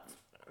up.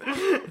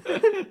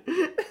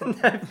 And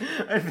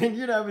I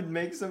figured I would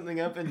make something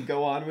up and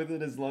go on with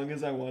it as long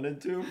as I wanted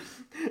to,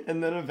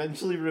 and then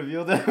eventually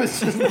reveal that I was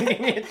just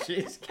looking at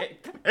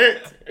Cheesecake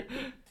Factory.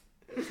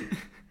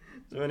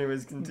 So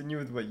anyways, continue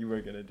with what you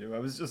were going to do. I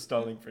was just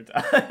stalling for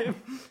time.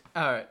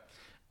 Alright.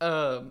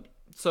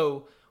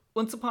 So,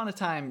 once upon a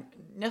time,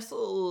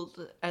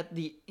 nestled at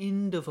the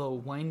end of a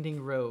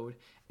winding road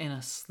in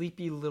a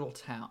sleepy little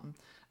town,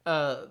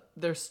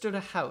 there stood a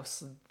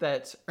house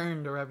that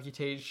earned a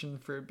reputation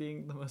for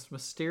being the most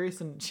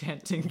mysterious and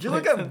enchanting. Did you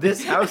look up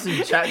this house in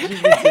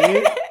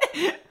ChatGPT?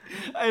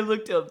 I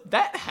looked up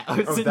that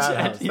house in ChatGPT.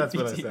 House. ChatGPT. That's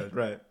what I said,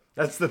 right.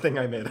 That's the thing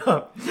I made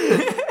up.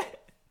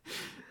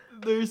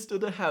 There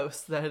stood a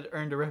house that had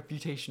earned a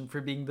reputation for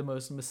being the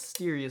most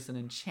mysterious and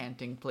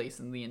enchanting place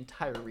in the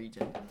entire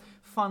region,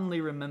 fondly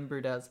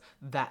remembered as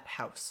that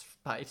house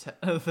by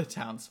the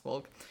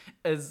townsfolk,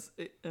 as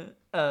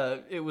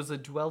it was a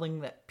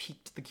dwelling that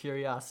piqued the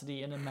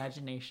curiosity and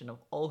imagination of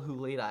all who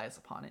laid eyes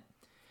upon it.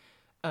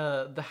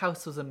 The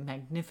house was a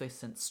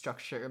magnificent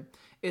structure,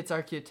 its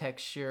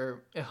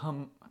architecture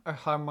a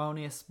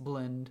harmonious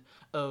blend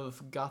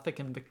of Gothic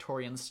and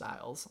Victorian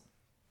styles.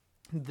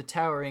 The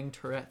towering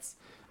turrets,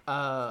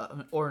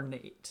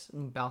 ornate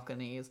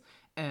balconies,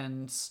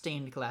 and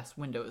stained glass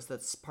windows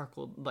that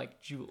sparkled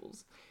like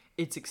jewels.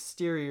 Its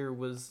exterior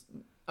was...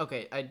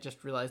 Okay, I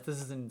just realized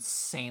this is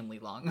insanely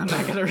long. I'm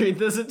not gonna read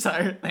this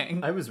entire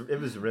thing. It was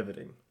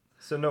riveting.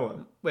 So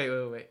Noah.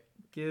 Wait.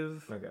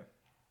 Give okay.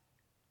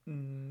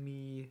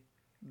 me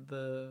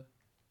the...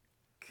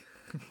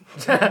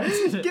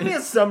 Give me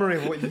a summary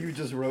of what you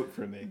just wrote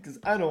for me, because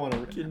I don't want to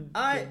read.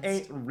 I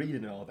ain't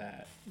reading all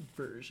that.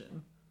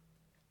 Version.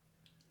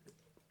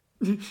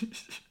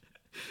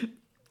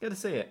 Gotta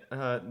say it.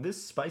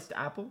 This spiced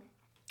apple,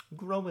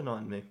 growing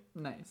on me.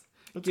 Nice.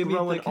 It's Give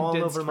growing me the all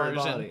condensed over my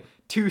version. body.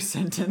 2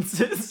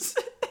 sentences.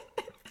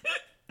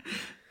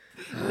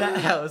 That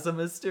house, a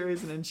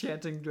mysterious and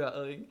enchanting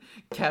dwelling,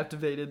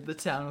 captivated the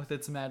town with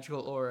its magical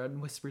aura and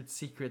whispered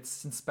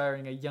secrets,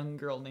 inspiring a young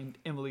girl named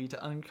Emily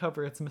to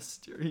uncover its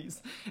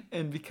mysteries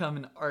and become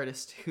an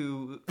artist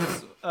whose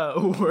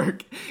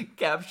work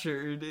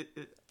captured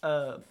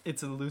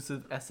its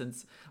elusive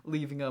essence,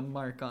 leaving a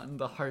mark on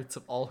the hearts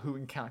of all who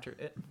encountered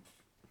it.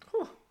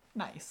 Huh.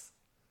 Nice.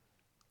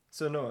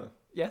 So Noah.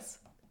 Yes?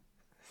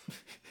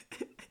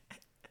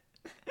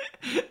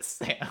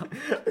 Sam.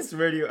 I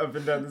swear to you, up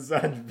and down, this is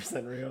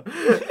 100% real.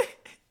 Have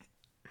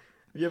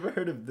you ever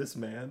heard of this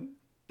man?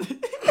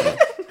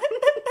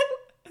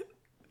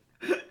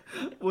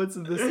 What's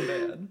this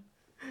man?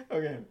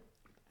 Okay.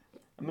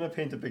 I'm going to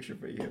paint a picture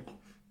for you.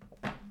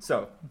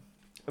 So,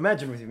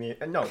 imagine with me.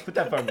 No, put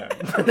that phone down.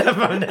 Put that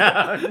phone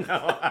down.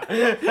 No,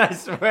 I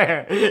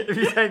swear. If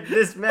you type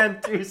this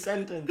man 2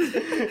 sentence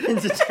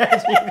into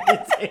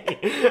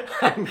ChatGPT,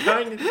 I'm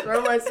going to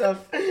throw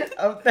myself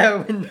out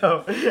that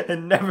window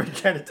and never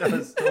try to tell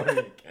a story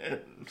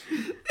again.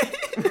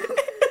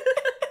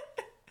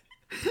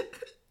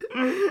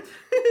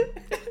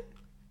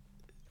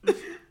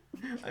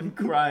 I'm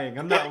crying.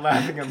 I'm not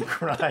laughing. I'm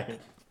crying.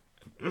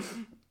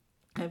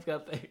 I've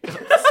got the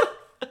hiccups.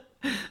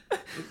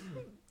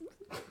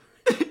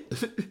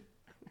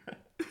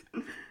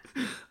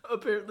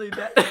 Apparently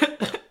that...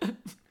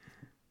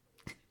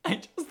 I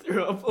just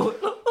threw up a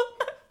little.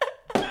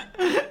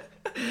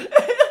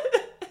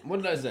 What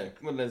did I say?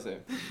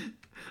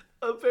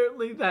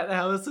 Apparently that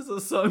house is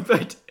a song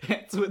by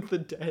Dance with the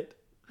Dead.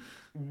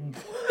 Can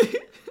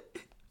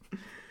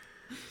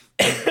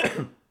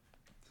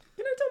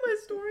I tell my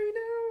story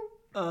now?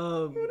 I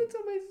want to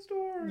tell my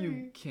story.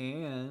 You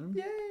can.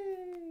 Yay!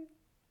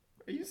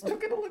 Are you still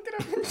gonna look it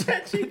up in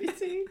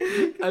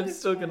ChatGPT? I'm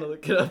still gonna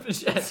look it up in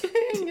ChatGPT.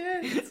 Dang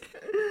it!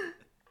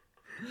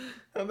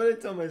 I'm gonna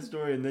tell my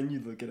story and then you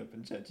look it up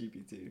in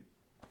ChatGPT.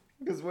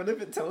 Because what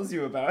if it tells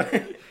you about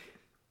it?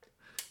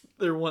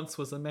 There once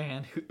was a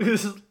man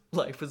whose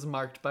life was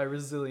marked by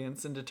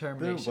resilience and There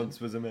determination. once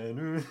was a man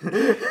who...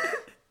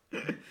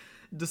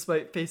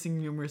 Despite facing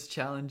numerous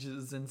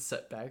challenges and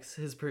setbacks,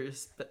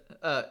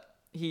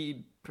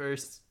 he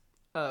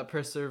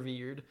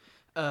persevered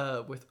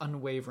with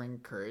unwavering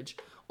courage,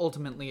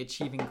 ultimately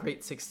achieving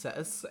great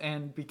success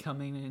and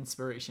becoming an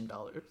inspiration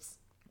dollars.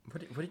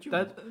 What did you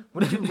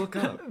look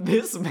up?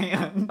 This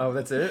man. Oh,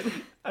 that's it?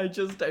 I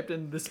just typed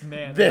in this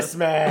man. This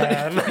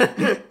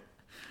man!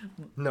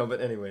 No,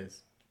 but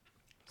anyways.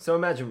 So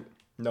imagine...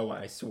 No,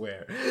 I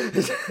swear.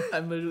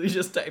 I'm literally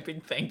just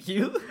typing thank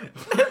you.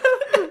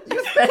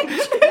 You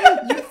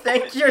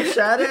thank your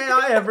chat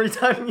AI every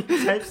time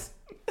you type...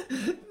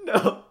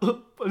 No,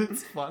 but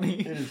it's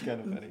funny. It is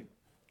kind of funny.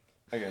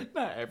 Okay.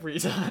 Not every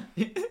time.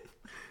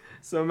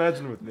 So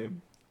imagine with me.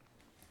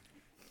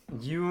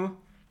 You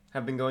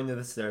have been going to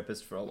this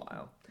therapist for a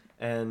while,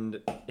 and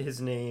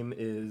his name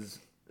is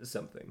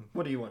something.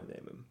 What do you want to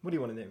name him? What do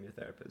you want to name your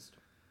therapist?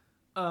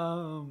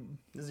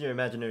 This is your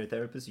imaginary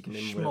therapist. You can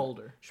name him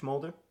Schmolder.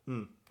 Schmolder?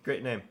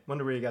 Great name.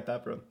 Wonder where you got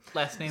that from.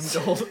 Last name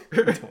Dolder.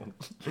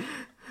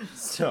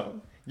 So,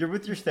 you're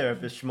with your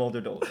therapist,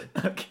 Schmolder Dolder.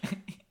 Okay.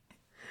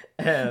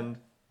 And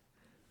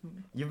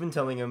you've been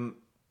telling him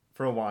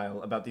for a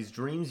while about these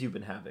dreams you've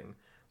been having,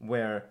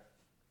 where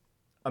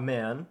a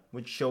man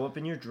would show up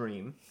in your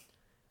dream,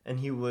 and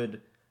he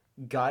would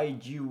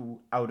guide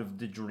you out of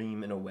the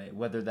dream in a way,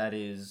 whether that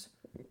is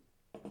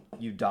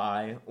you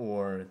die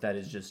or that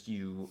is just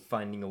you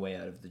finding a way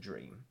out of the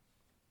dream.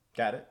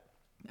 Got it?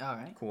 All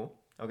right. Cool.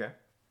 Okay.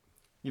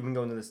 You've been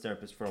going to this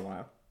therapist for a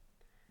while.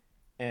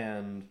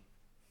 And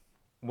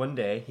one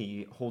day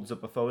he holds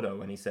up a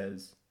photo and he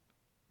says,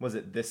 "Was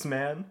it this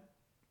man?"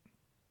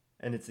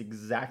 And it's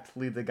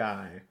exactly the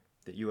guy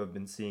that you have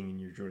been seeing in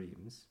your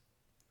dreams.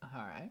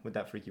 All right. Would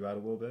that freak you out a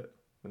little bit?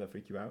 Would that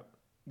freak you out?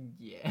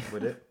 Yeah.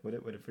 Would it? Would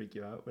it freak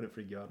you out? Would it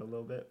freak you out a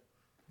little bit?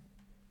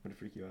 Would it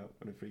freak you out?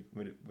 Would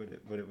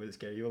it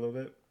scare you a little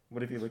bit?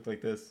 What if he looked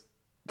like this?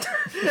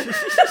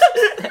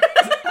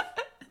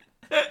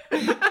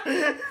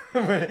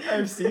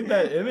 I've seen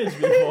that image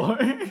before.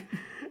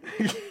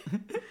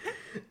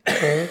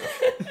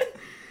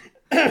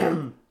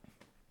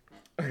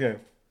 Okay.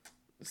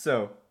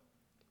 So,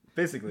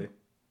 basically,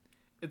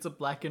 it's a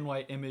black and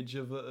white image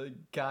of a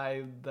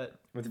guy that...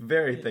 with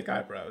very thick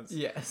eyebrows.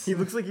 Yes. He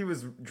looks like he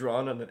was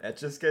drawn on an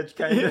Etch-a-Sketch,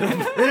 kind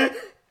of.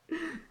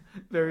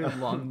 Very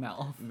long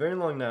mouth. Very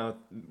long mouth,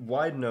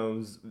 wide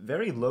nose,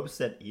 very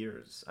low-set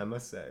ears, I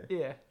must say.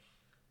 Yeah.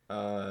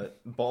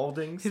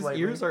 Balding His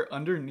slightly. ears are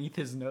underneath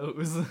his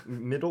nose.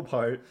 Middle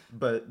part,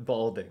 but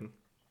balding.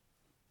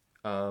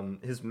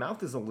 His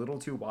mouth is a little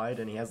too wide,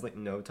 and he has, like,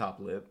 no top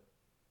lip.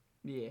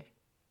 Yeah.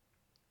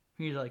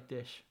 He's like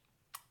this.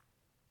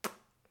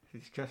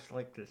 He's just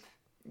like this.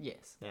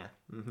 Yes. Yeah.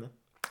 Mm-hmm.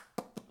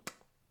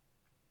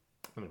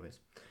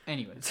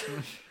 Anyways.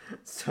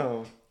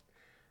 So,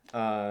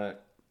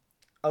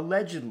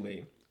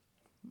 allegedly,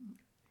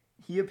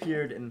 he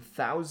appeared in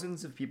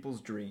thousands of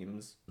people's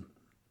dreams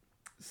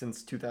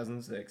since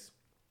 2006.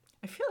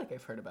 I feel like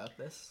I've heard about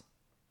this.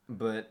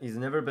 But he's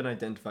never been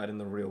identified in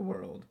the real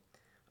world.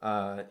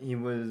 There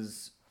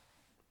was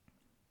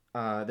a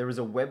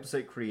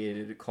website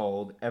created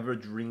called Ever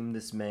Dream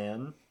This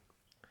Man,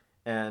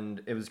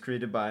 and it was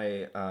created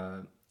by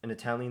an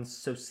Italian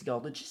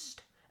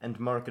sociologist and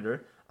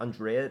marketer,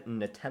 Andrea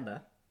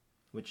Nutella,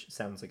 which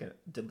sounds like a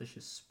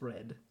delicious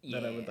spread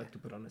that I would like to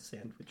put on a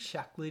sandwich.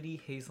 Chocolatey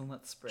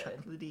hazelnut spread.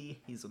 Chocolatey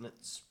hazelnut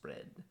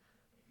spread.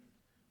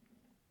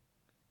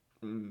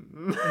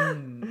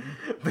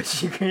 But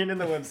she created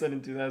the website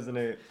in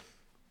 2008,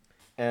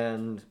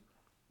 and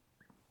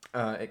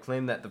it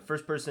claimed that the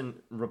first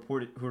person who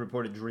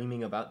reported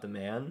dreaming about the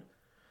man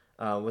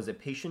was a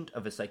patient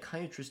of a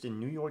psychiatrist in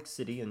New York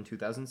City in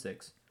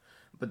 2006.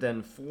 But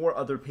then 4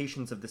 other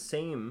patients of the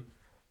same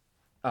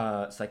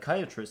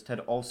psychiatrist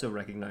had also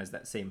recognized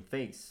that same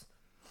face.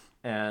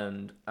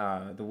 And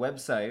the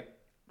website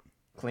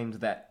claimed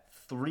that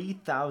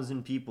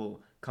 3,000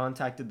 people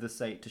contacted the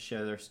site to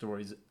share their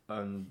stories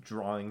on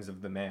drawings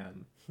of the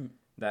man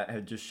that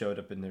had just showed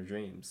up in their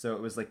dreams. So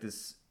it was like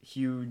this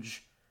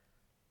huge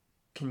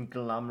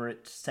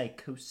conglomerate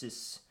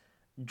psychosis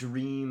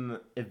dream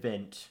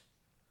event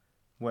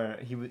where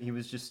he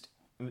was just...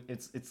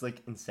 It's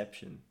like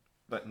Inception,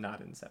 but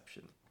not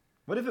Inception.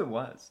 What if it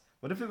was?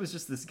 What if it was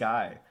just this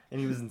guy and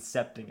he was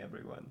incepting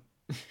everyone?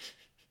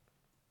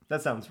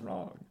 That sounds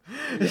wrong.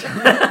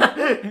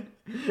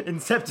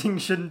 Incepting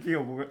shouldn't be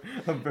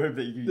a verb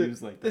that you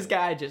use like that. This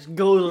guy just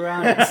goes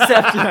around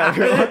incepting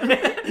everyone.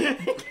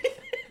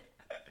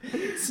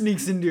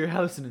 Sneaks into your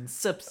house and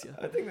incepts you.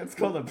 I think that's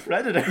called a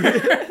predator.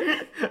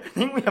 I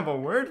think we have a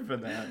word for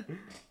that.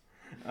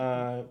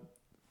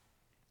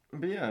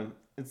 But yeah,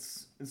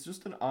 it's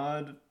just an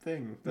odd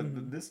thing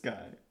that this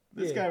guy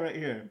right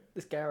here.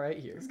 This guy right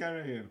here.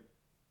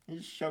 He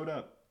just showed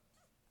up.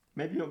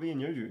 Maybe he'll be in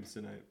your dreams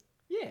tonight.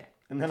 Yeah.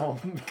 And then I'll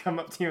come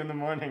up to you in the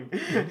morning,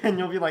 and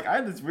you'll be like, "I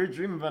had this weird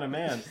dream about a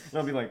man." And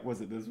I'll be like, "Was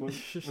it this one?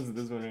 Was it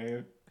this one right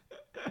here?"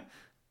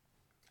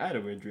 I had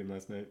a weird dream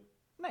last night.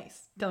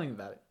 Nice. Tell me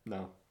about it.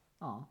 No.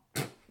 Aw.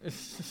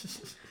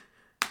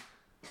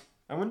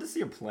 I went to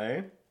see a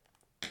play,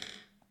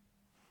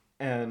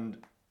 and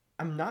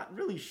I'm not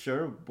really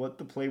sure what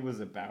the play was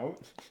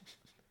about.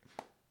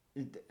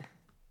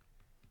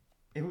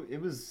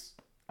 It was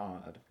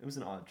odd. It was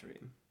an odd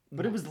dream.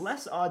 But It was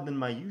less odd than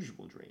my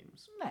usual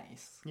dreams.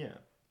 Nice. Yeah.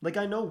 Like,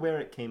 I know where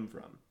it came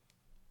from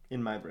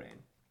in my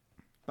brain.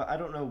 But I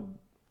don't know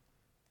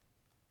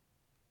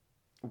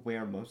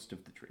where most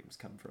of the dreams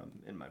come from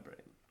in my brain.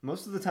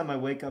 Most of the time I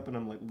wake up and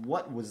I'm like,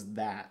 what was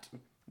that?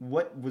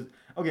 What was...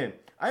 Okay,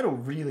 I had a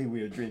really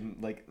weird dream,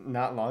 like,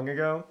 not long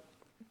ago,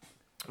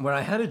 where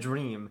I had a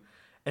dream,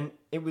 and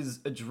it was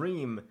a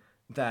dream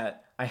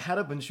that I had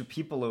a bunch of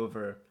people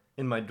over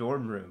in my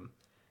dorm room,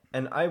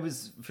 and I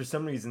was, for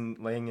some reason,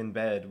 laying in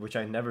bed, which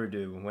I never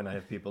do when I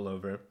have people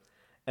over,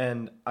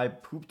 and I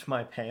pooped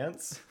my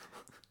pants.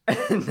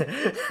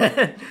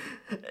 And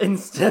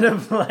instead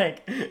of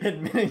like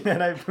admitting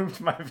that I pooped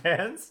my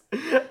pants,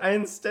 I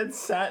instead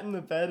sat in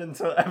the bed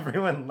until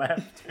everyone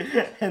left,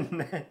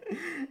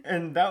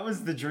 and that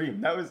was the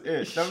dream. That was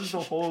it. That was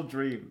the whole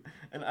dream.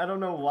 And I don't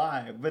know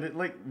why, but it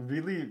like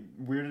really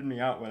weirded me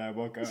out when I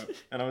woke up,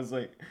 and I was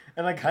like,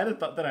 and I kind of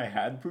thought that I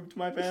had pooped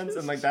my pants,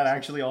 and like that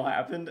actually all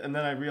happened, and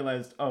then I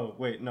realized, oh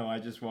wait, no, I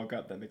just woke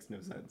up. That makes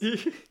no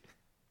sense.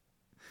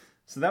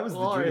 So that was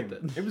the dream.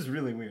 Right, it was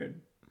really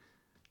weird.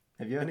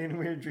 Have you had any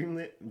weird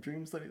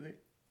dreams lately?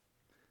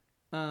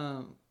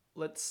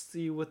 Let's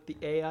see what the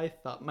AI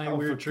thought my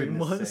weird dream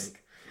was.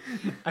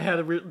 I had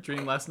a weird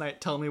dream last night.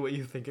 Tell me what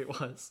you think it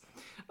was.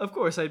 Of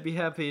course, I'd be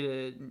happy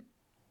to...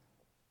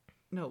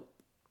 No.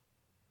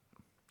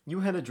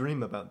 You had a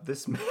dream about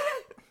this man.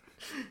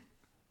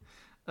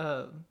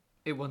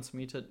 It wants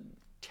me to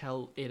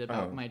tell it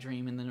about my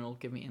dream, and then it'll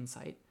give me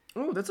insight.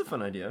 Oh, that's a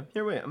fun idea.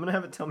 Here, wait. I'm going to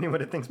have it tell me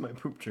what it thinks my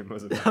poop dream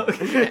was about.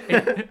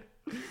 Okay.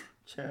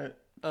 Chat.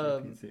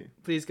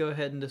 Please go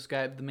ahead and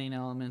describe the main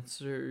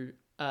elements or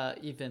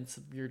events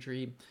of your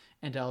dream,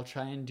 and I'll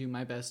try and do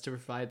my best to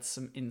provide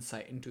some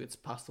insight into its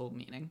possible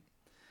meaning.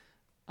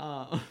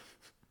 I'm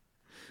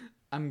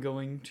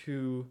going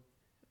to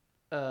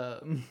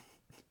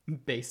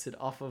base it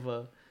off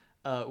of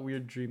a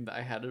weird dream that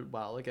I had a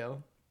while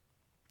ago.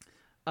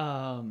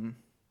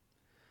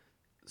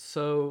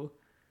 So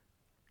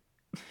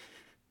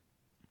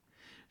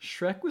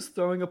Shrek was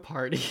throwing a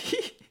party.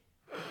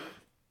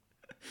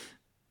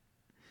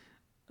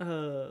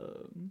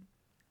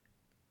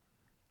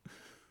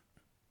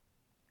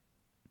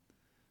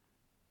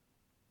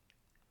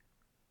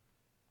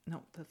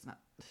 No, that's not.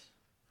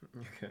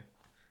 Okay.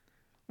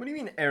 What do you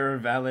mean error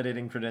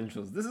validating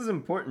credentials? This is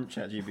important,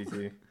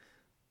 ChatGPT.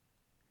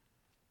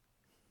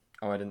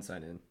 Oh, I didn't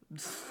sign in.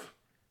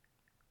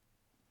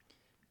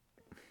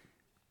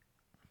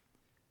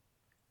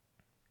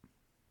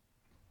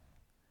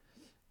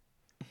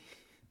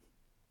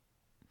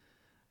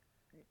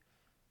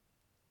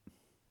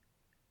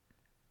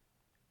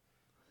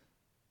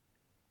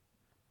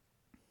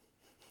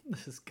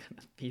 This is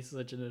gonna be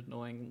such an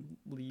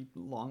annoyingly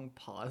long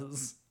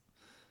pause.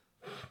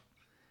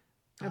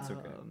 That's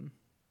okay.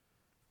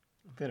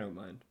 They don't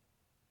mind.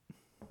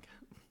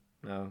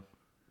 No.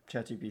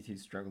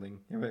 ChatGPT's struggling.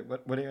 Here, wait,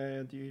 what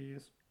AI do you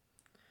use?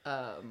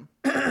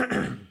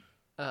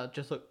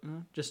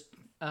 Just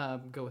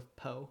go with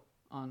Poe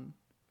on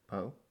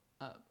Poe?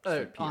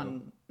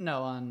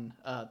 on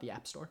the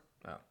App Store.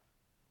 Oh.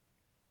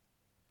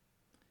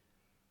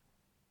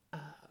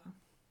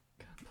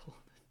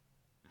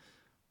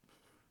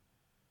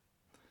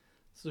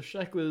 So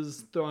Shrek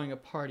was throwing a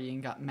party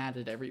and got mad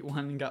at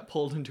everyone and got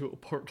pulled into a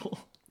portal.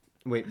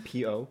 Wait,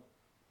 P-O?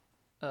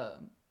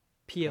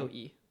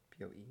 P-O-E.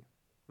 P-O-E.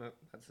 Well,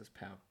 that's his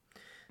pal.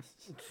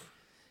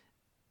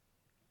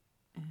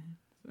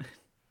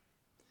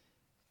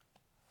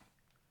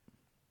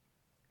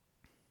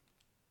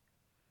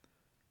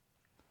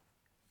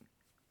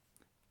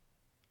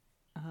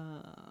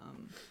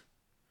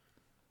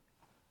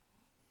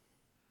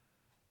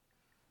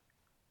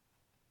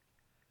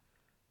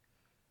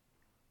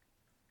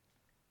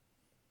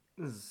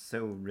 This is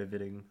so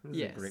riveting. This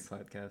is a great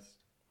podcast.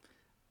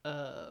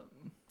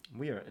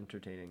 We are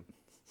entertaining.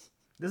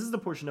 This is the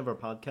portion of our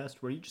podcast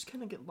where you just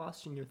kind of get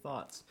lost in your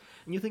thoughts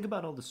and you think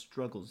about all the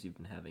struggles you've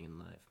been having in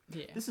life.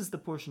 Yeah. This is the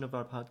portion of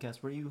our podcast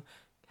where you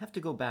have to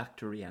go back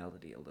to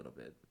reality a little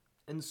bit.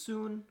 And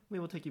soon we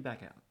will take you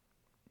back out.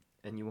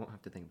 And you won't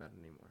have to think about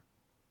it anymore.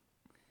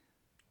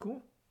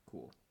 Cool?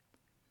 Cool.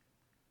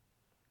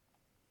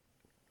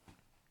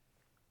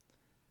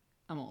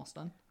 I'm almost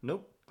done.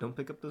 Nope. Don't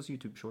pick up those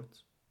YouTube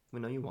shorts. We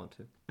know you want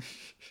to.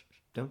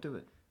 Don't do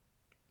it.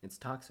 It's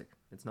toxic.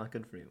 It's not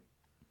good for you.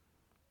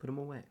 Put them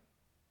away.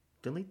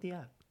 Delete the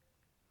app.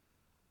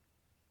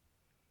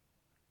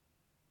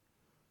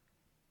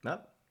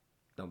 Nope.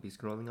 Don't be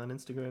scrolling on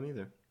Instagram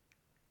either.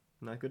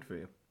 Not good for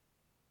you.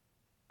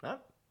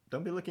 Nope.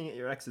 Don't be looking at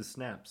your ex's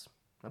snaps.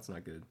 That's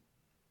not good.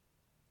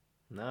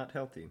 Not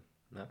healthy.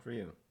 Not for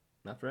you.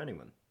 Not for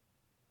anyone.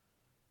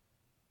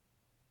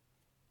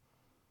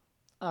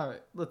 All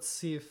right, let's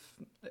see if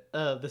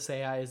this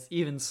AI is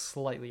even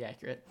slightly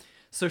accurate.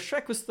 So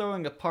Shrek was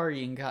throwing a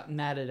party and got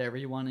mad at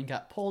everyone and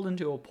got pulled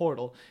into a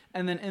portal.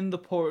 And then in the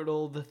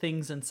portal, the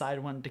things inside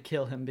wanted to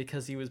kill him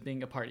because he was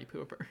being a party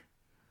pooper.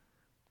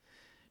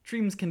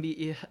 Dreams can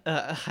be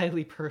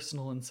highly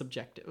personal and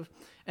subjective,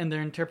 and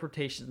their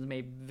interpretations may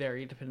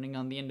vary depending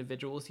on the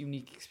individual's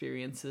unique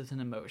experiences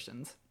and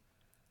emotions.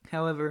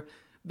 However,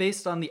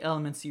 based on the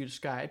elements you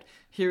described,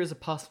 here is a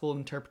possible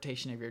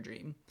interpretation of your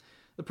dream.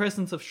 The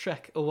presence of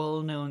Shrek, a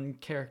well-known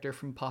character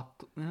from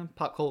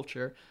pop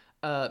culture,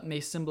 may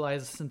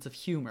symbolize a sense of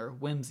humor,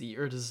 whimsy,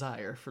 or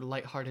desire for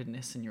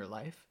lightheartedness in your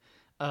life.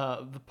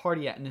 The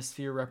party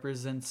atmosphere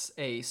represents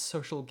a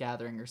social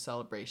gathering or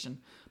celebration,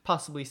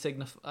 possibly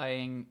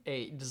signifying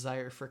a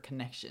desire for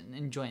connection,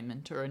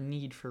 enjoyment, or a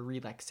need for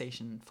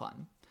relaxation and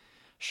fun.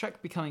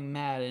 Shrek becoming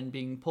mad and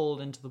being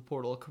pulled into the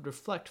portal could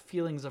reflect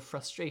feelings of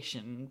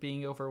frustration,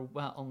 being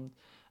overwhelmed,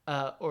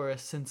 or a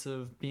sense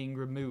of being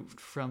removed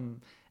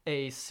from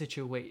a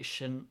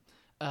situation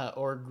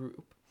or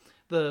group.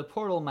 The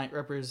portal might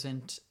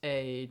represent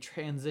a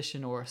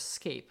transition or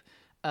escape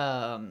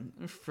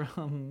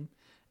from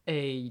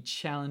a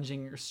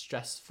challenging or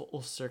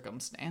stressful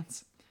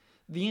circumstance.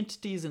 The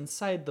entities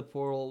inside the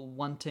portal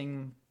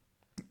wanting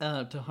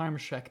to harm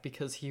Shrek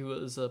because he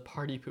was a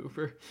party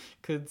pooper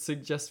could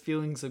suggest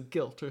feelings of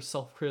guilt or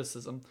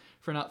self-criticism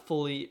for not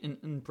fully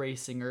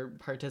embracing or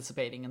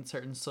participating in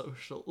certain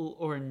social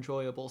or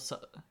enjoyable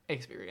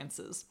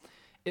experiences.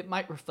 It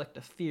might reflect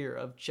a fear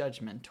of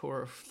judgment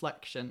or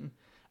reflection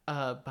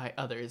by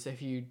others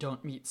if you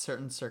don't meet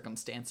certain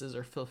circumstances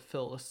or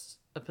fulfill a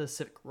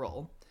specific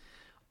role.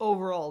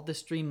 Overall,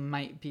 this dream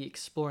might be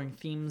exploring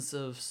themes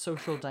of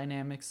social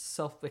dynamics,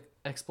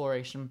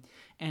 self-exploration,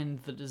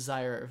 and the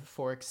desire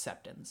for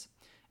acceptance.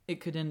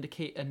 It could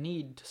indicate a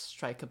need to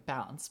strike a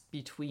balance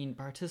between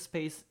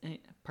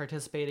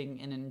participating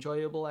in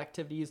enjoyable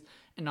activities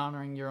and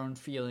honoring your own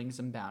feelings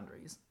and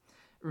boundaries.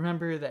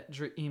 Remember that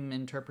dream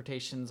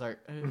interpretations are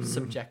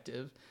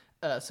subjective,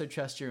 so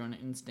trust your own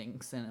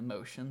instincts and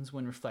emotions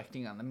when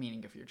reflecting on the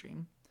meaning of your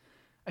dream.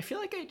 I feel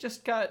like I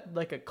just got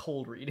like a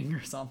cold reading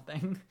or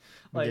something.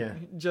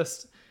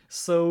 Just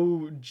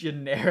so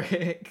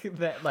generic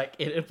that like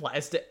it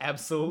applies to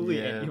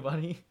absolutely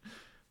anybody.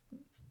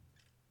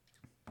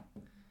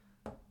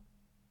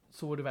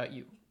 So what about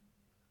you?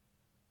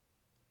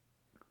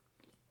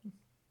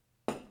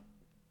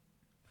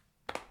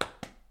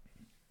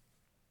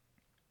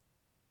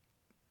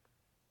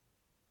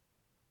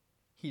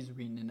 He's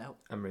reading it out.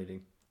 I'm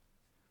reading.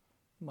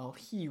 Well,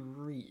 he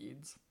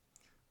reads.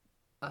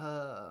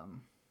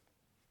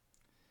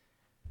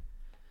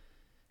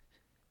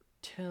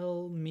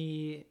 Tell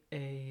me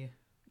a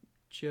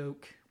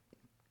joke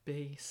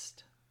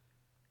based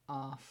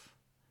off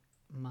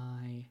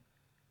my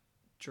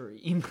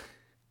dream.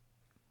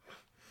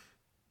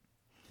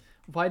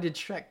 Why did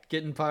Shrek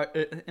get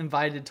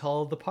invited to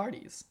all the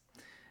parties?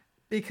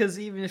 Because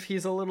even if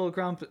he's a little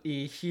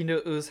grumpy, he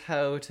knows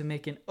how to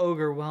make an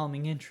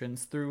overwhelming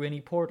entrance through any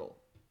portal.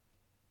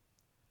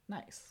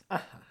 Nice.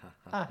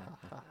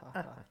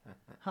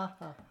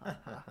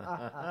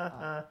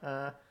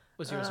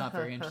 Was yours not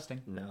very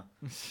interesting? No.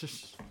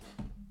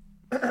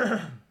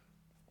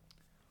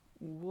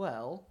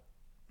 Well,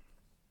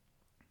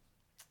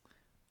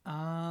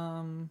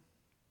 I'm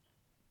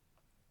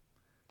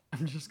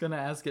just gonna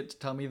ask it to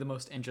tell me the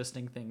most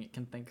interesting thing it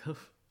can think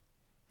of.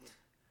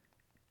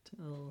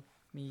 Tell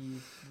me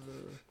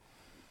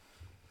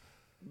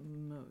the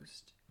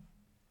most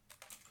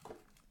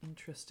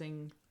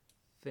interesting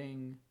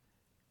thing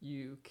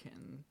you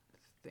can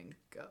think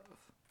of.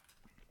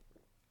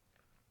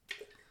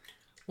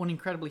 One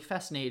incredibly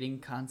fascinating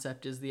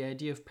concept is the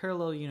idea of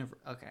parallel universe.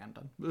 Okay, I'm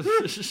done.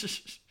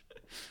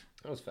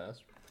 That was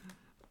fast.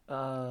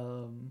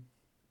 I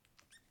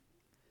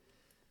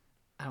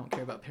don't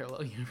care about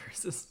parallel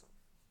universes.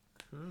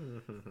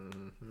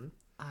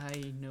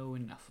 I know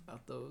enough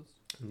about those.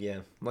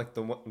 Yeah, like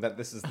the one that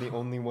this is the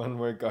only one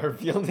where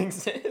Garfield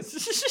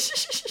exists.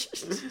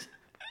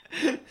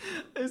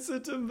 I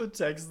sent him a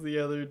text the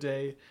other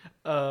day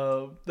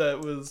that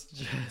was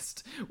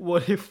just,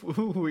 what if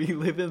we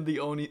live in the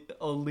only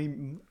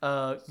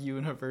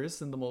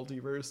universe in the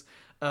multiverse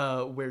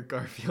where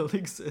Garfield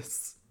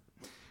exists?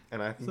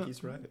 And I think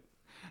he's right.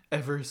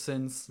 Ever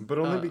since... But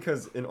only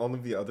because in all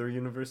of the other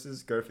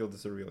universes, Garfield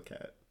is a real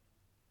cat.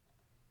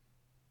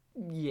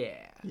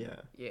 Yeah.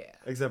 Yeah. Yeah.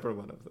 Except for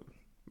one of them.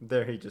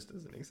 There he just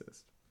doesn't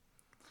exist.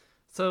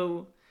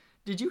 So,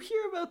 did you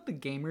hear about the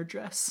gamer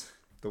dress?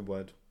 The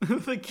what?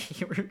 The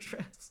gamer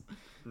dress.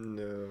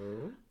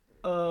 No.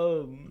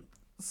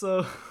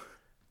 So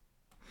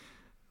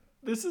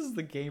this is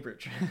the gamer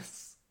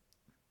dress.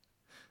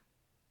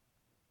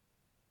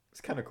 It's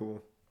kind of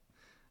cool.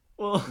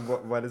 Well,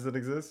 why does it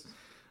exist?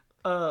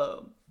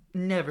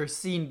 Never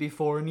seen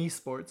before in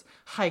esports.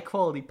 High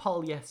quality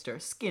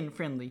polyester, skin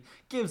friendly,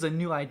 gives a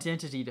new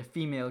identity to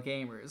female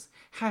gamers.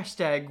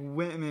 #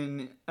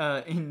 women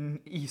in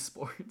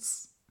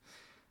esports.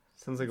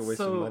 Sounds like a waste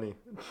of money.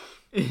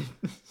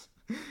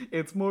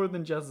 It's more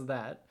than just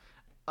that.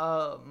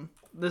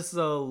 This is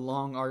a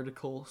long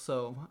article,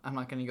 so I'm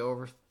not going to go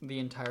over the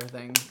entire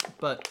thing,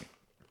 but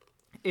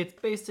it's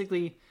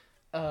basically,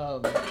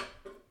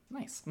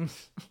 nice.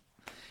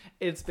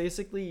 It's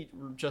basically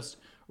just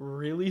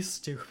really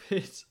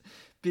stupid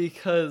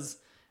because,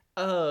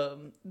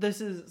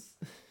 this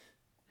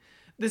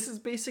is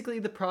basically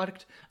the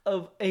product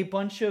of a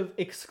bunch of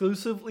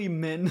exclusively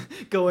men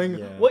going,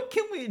 what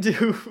can we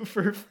do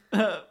for,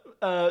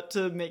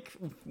 to make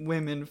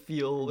women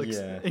feel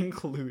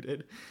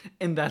included,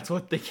 and that's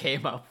what they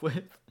came up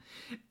with.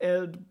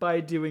 And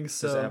by doing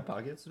so, does it have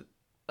pockets?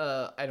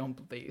 I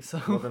don't believe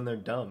so. Well, then they're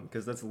dumb,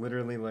 because that's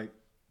literally like,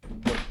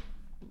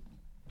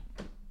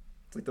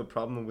 it's like the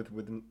problem with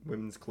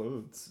women's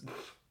clothes.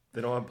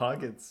 They don't have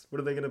pockets. What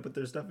are they gonna put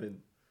their stuff in?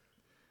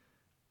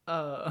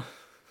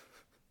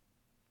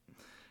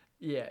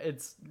 Yeah,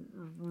 it's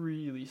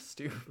really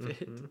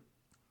stupid.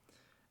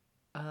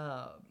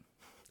 Mm-hmm.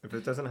 If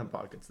it doesn't have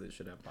pockets, they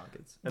should have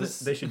pockets. And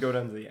they should go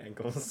down to the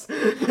ankles.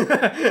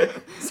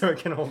 So it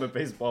can hold a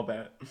baseball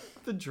bat.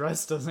 The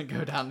dress doesn't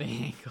go down the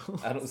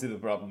ankles. I don't see the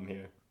problem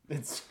here.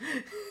 It's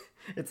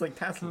like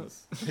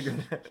tassels. You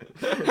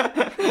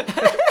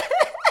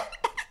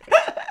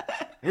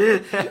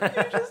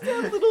just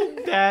have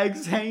little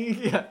bags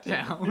hanging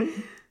down.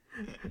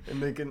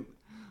 And they can...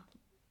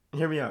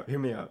 Hear me out.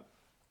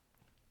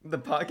 The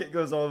pocket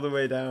goes all the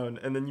way down,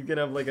 and then you can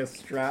have like a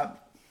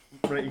strap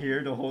right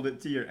here to hold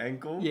it to your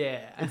ankle.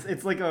 Yeah.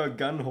 It's like a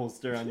gun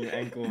holster on your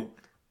ankle,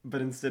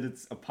 but instead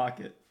it's a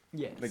pocket.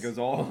 Yes. That goes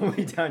all the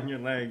way down your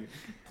leg.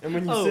 And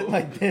when you sit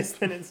like this,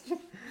 then it's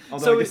just...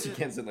 Although So I guess you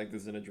can't sit like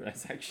this in a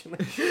dress, actually.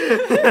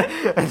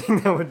 I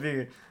think that would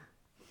be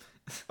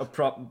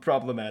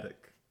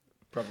problematic.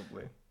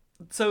 Probably.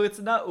 So it's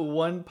not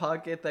one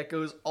pocket that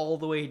goes all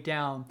the way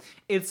down.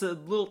 It's a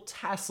little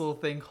tassel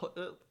thing.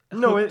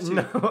 No.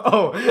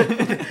 Oh,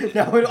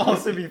 that would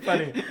also be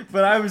funny.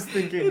 But I was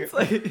thinking... It's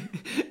like,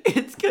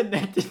 it's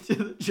connected to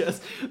the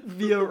chest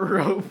via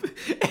rope,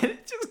 and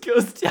it just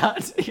goes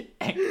down to your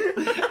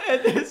ankle.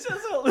 And there's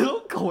just a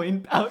little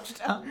coin pouch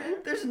down there.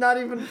 There's not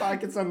even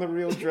pockets on the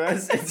real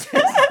dress. It's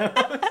just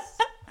those.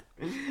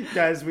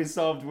 Guys, we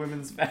solved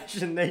women's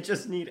fashion. They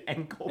just need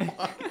ankle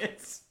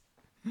pockets.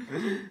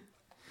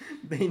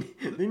 They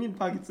need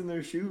pockets in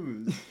their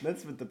shoes.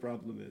 That's what the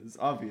problem is,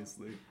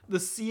 obviously. The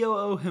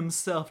COO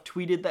himself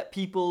tweeted that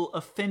people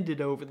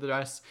offended over the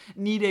dress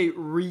need a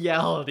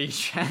reality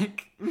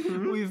check.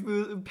 Mm-hmm. We've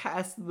moved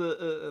past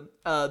the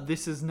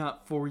this is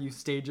not for you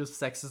stage of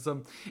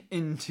sexism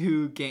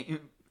into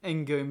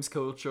games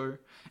culture,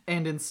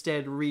 and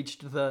instead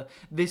reached the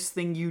this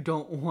thing you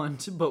don't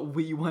want but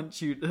we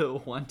want you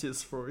to want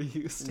is for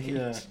you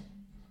stage.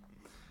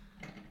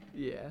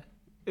 Yeah.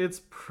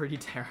 It's pretty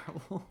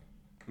terrible.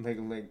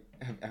 Like,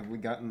 have we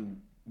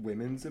gotten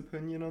women's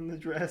opinion on the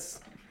dress?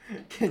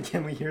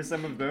 Can we hear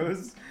some of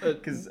those?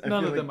 Because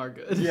none of them are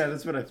good. Yeah,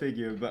 that's what I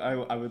figured, but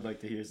I would like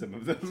to hear some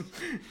of them.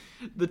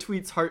 The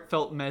tweet's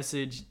heartfelt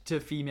message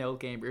to female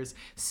gamers: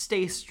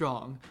 stay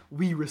strong,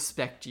 we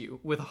respect you,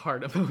 with a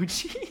heart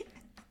emoji.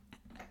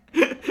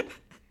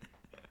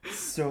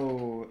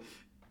 So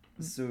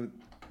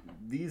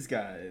these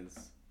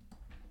guys...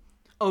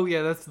 Oh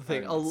yeah, that's the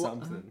thing. A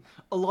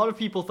lot of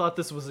people thought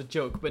this was a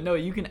joke, but no,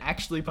 you can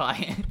actually buy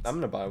it. I'm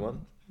gonna buy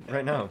one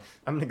right now.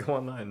 I'm gonna go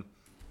online.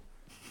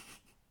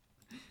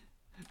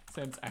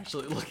 Sam's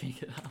actually looking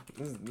it up.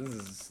 This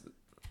is.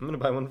 I'm gonna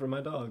buy one for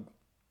my dog.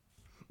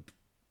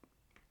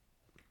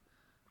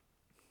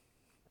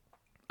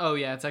 Oh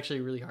yeah, it's actually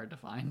really hard to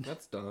find.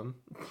 That's dumb.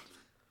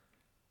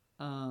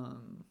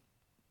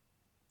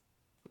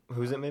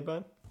 Who's it made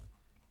by?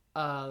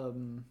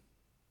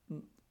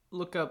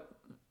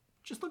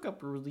 Just look up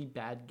really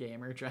bad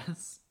gamer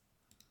dress.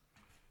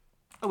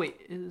 Oh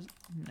wait,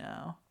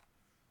 no.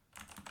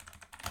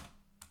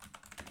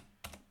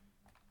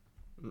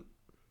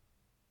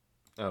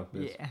 Oh,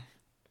 yeah.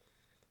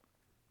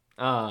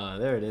 Ah,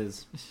 there it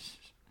is.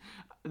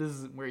 This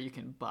is where you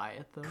can buy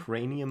it though.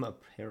 Cranium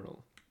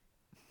Apparel.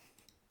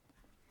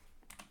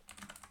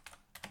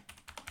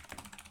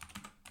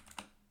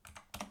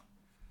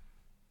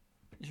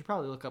 You should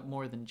probably look up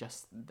more than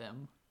just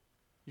them.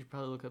 You should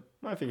probably look up...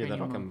 I figured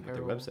that'll come with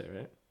their website,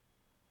 right?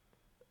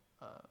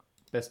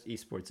 Best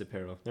esports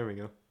apparel. There we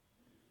go.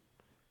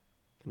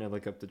 Can I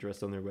look up the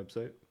dress on their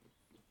website?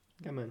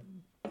 Come on.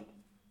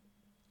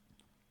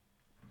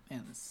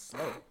 Man, this is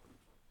slow.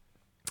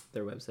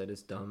 Their website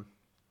is dumb.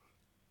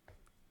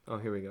 Oh,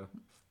 here we go.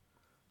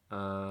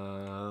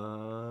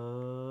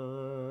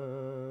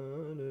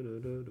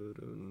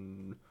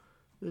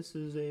 This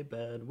is a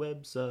bad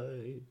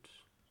website.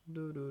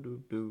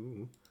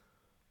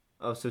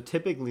 Oh, so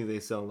typically they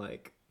sell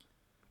like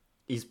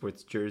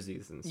esports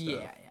jerseys and stuff.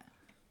 Yeah.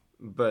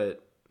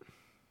 But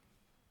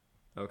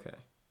okay.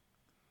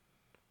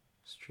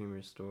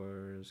 Streamer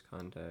stores,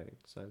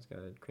 contact, size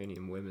guide,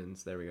 Cranium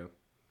Women's. There we go.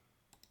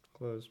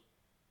 Close.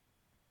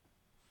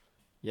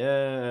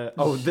 Yeah.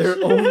 Oh,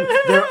 their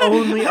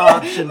only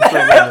option for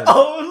women.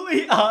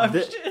 Only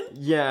option.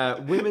 Yeah,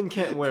 women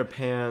can't wear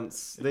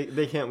pants.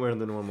 They can't wear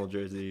the normal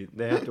jersey.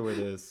 They have to wear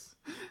this.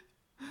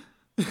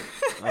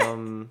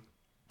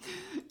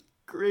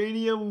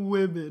 Cranium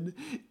women,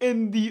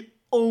 and the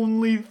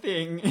only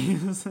thing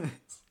is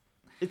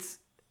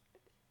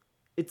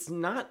it's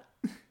not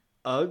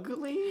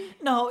ugly.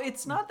 No,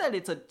 it's not that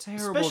it's a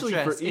terrible Especially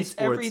dress. for It's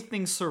esports.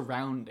 everything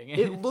surrounding it.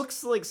 It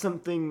looks like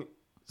something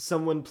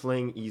someone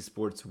playing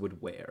esports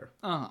would wear.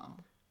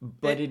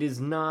 But it is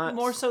not.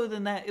 More so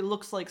than that, it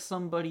looks like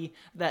somebody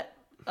that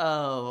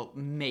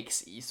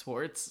makes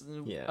esports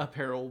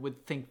apparel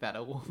would think that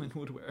a woman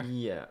would wear.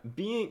 Yeah,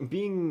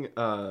 being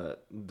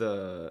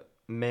the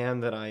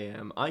man that I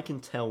am, I can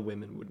tell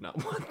women would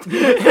not want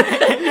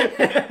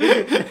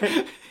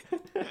that.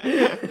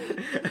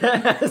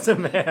 As a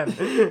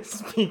man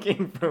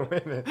speaking for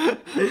women,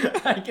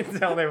 I can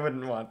tell they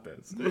wouldn't want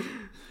this.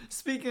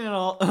 Speaking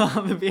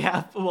on the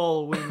behalf of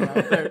all women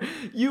out there,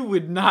 you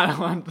would not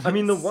want this. I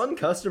mean, the one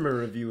customer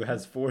review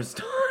has 4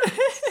 stars.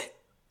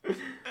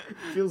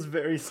 Feels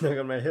very snug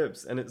on my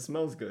hips, and it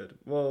smells good.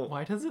 Well,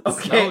 why does it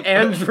okay, smell good?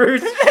 Andrew.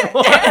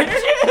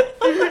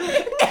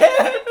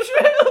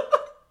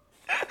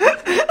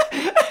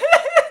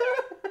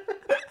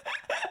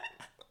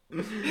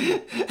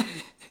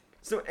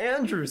 So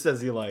Andrew says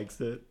he likes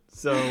it.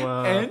 So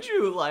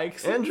Andrew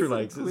likes it. Andrew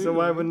likes it. So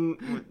why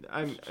wouldn't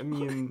I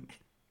mean?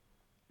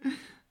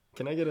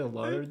 Can I get a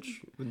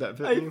large? Would that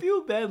fit me? I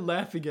feel bad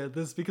laughing at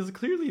this because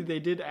clearly they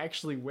did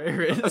actually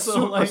wear it.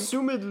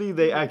 Assumedly,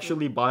 they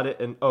actually bought it,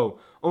 and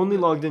only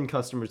logged in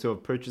customers who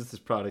have purchased this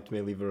product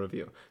may leave a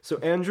review. So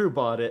Andrew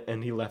bought it,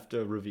 and he left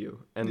a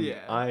review, and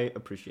I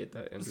appreciate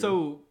that, Andrew.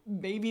 So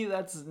maybe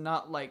that's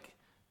not like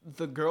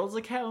the girl's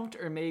account,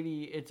 or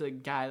maybe it's a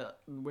guy that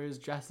wears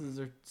dresses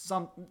or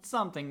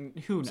something.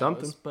 Who knows?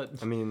 Something. But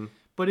I mean.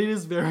 But it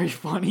is very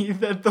funny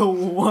that the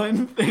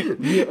one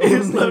thing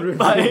is left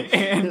by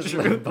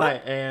Andrew. By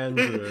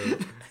Andrew.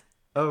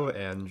 Oh,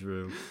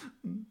 Andrew.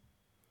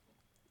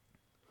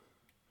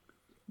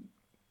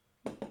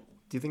 Do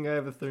you think I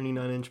have a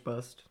 39-inch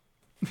bust?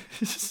 Do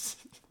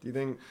you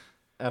think?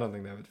 I don't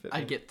think that would fit.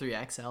 I'd get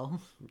 3XL.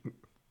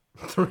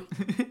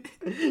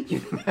 You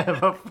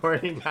have a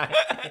 49.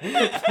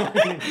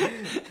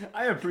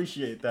 I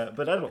appreciate that,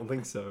 but I don't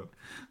think so.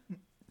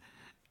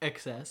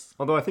 XS.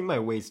 Although I think my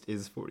waist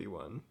is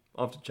 41.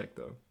 I'll have to check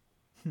though.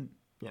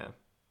 Yeah.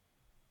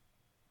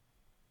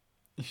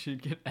 You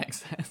should get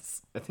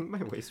XS. I think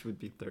my waist would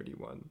be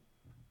 31.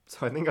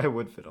 So I think I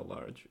would fit a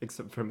large,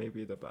 except for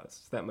maybe the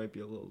bust. That might be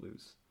a little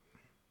loose.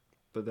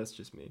 But that's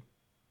just me.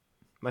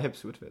 My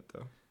hips would fit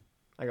though.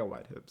 I got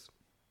wide hips.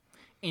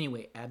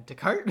 Anyway, add to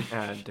cart.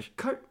 Add to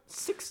cart.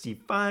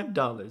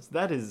 $65.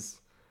 That is...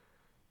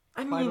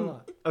 I Quite a mean...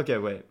 lot. Okay,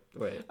 wait.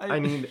 I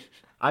mean,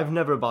 I've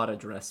never bought a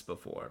dress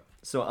before.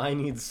 So I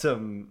need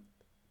some...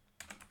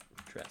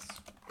 dress.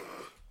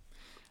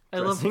 I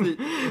love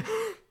the...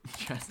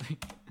 Dressing.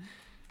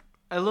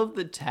 I love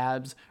the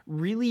tabs.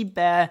 Really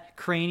bad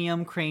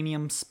Cranium,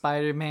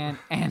 Spider-Man,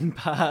 and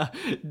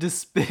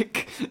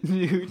Despic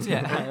new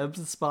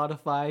tabs.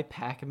 Spotify,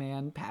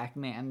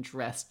 Pac-Man,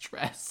 dress.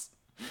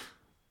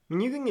 I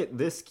mean, you can get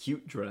this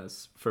cute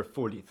dress for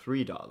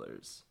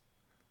 $43.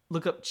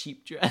 Look up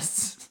cheap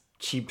dress.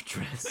 Cheap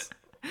dress.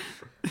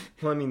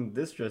 Well, I mean,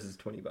 this dress is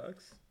 $20.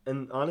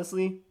 And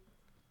honestly,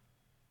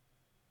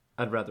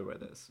 I'd rather wear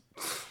this.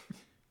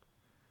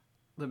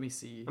 Let me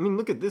see. I mean,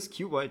 look at this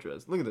cute white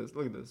dress. Look at this.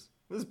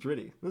 This is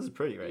pretty. This is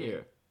pretty right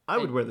here. I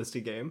would wear this to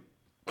game.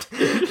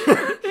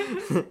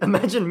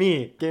 Imagine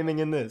me gaming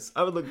in this.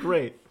 I would look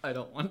great. I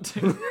don't want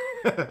to.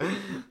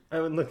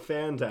 I would look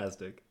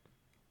fantastic.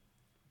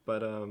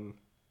 But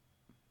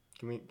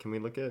can we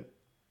look at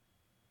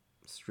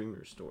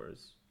streamer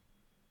stores?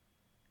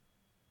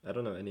 I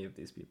don't know any of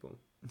these people.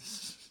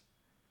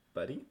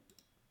 Buddy?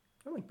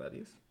 I like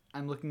buddies.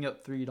 I'm looking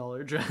up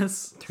 $3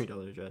 dress.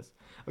 $3 dress.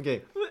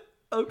 Okay.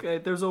 Okay,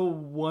 there's a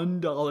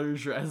 $1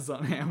 dress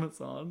on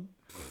Amazon.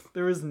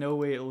 There is no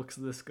way it looks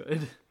this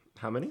good.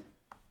 How many?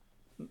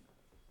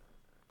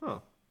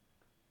 Oh.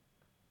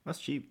 That's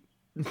cheap.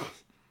 It's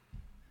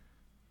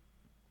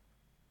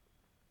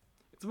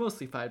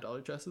mostly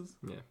 $5 dresses.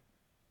 Yeah.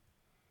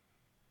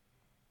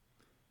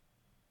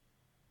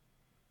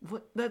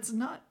 What? That's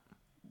not...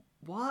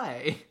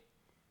 Why?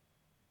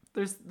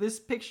 There's this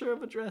picture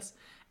of a dress,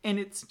 and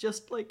it's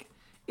just like...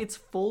 It's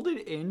folded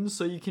in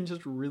so you can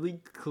just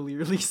really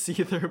clearly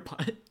see their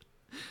butt.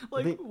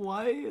 Like,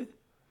 why...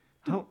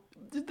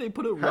 Did they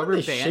put a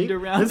rubber band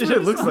around it? That's what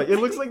it looks like. It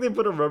looks like they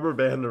put a rubber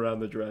band around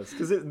the dress.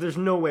 Because there's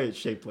no way it's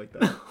shaped like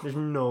that. There's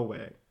no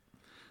way.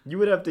 You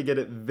would have to get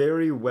it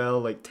very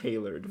well, like,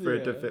 tailored for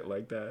it to fit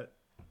like that.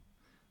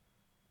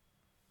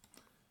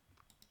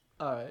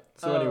 Alright.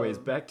 So anyways,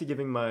 back to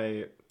giving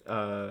my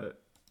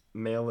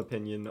male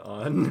opinion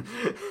on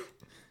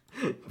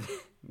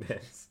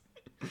this.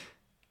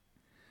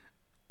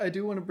 I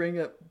do want to bring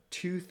up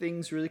two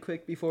things really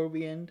quick before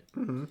we end.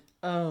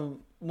 Mm-hmm.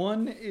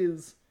 One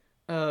is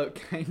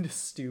kind of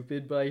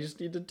stupid, but I just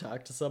need to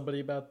talk to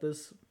somebody about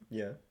this.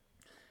 Yeah.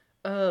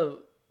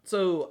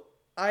 So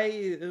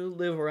I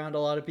live around a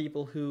lot of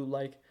people who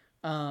like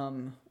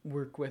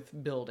work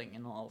with building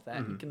and all of that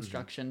and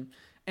construction.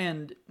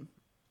 And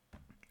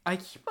I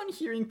keep on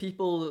hearing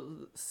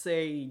people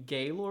say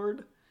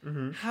Gaylord.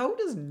 Mm-hmm. How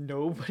does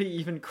nobody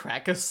even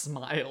crack a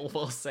smile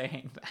while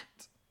saying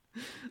that?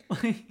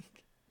 Like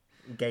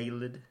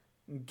Gaylord.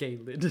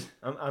 Gaylord.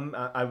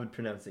 I would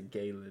pronounce it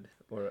Gaylord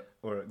or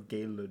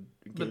Gaylord.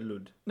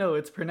 Gaylord. No,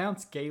 it's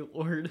pronounced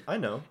Gaylord. I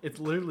know. It's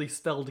literally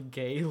spelled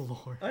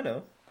Gaylord. I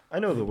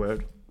know the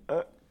word.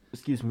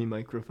 Excuse me,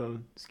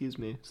 microphone. Excuse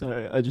me.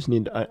 Sorry, I just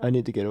need I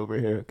need to get over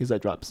here because I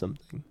dropped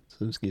something.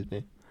 So excuse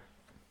me.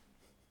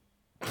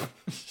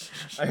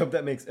 I hope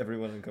that makes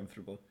everyone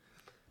uncomfortable.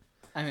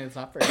 I mean, it's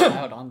not very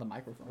loud on the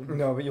microphone.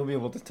 No, but you'll be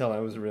able to tell I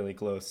was really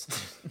close.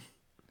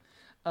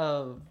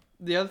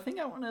 The other thing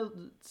I want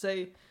to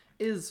say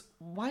is,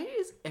 why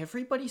is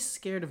everybody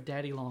scared of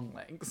Daddy Long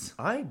Legs?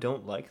 I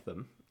don't like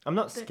them. I'm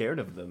not scared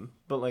of them,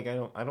 but like I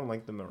don't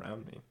like them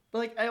around me. But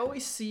like I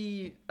always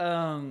see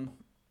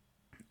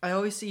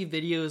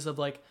videos of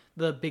like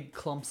the big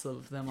clumps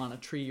of them on a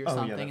tree or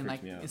something, and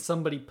like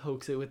somebody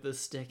pokes it with a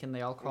stick and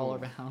they all crawl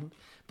around.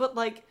 But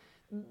like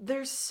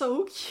they're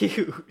so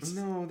cute.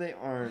 No, they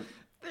aren't.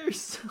 They're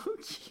so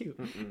cute.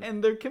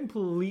 And they're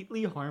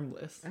completely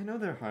harmless. I know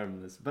they're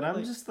harmless, but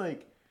I'm just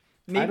like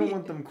maybe, I don't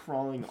want them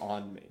crawling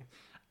on me.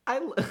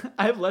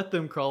 I've let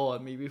them crawl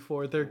on me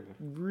before. They're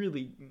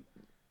really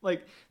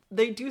like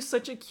they do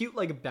such a cute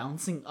like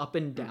bouncing up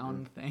and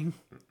down thing.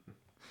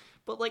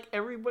 But like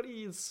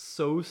everybody is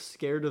so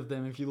scared of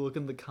them if you look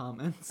in the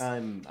comments.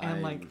 I'm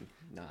like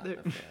not a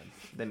fan.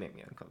 They make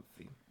me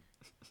uncomfy.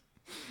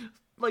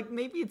 Like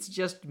maybe it's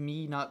just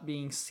me not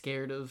being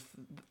scared of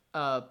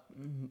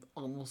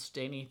almost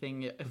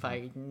anything if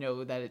I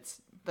know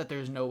that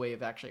there's no way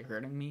of actually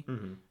hurting me.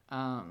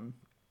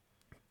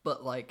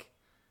 But like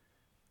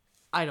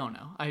I don't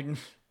know.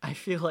 I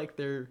feel like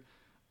they're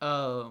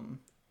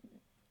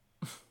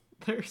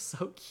they're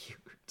so cute.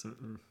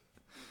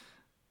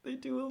 They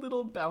do a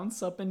little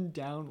bounce up and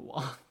down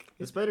walk.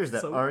 The spiders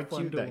that are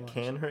cute that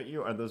can hurt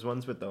you are those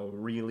ones with the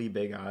really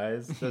big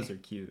eyes. Those are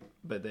cute,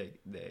 but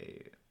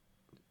they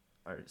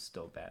are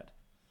still bad.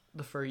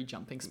 The furry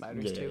jumping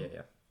spiders too.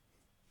 Yeah.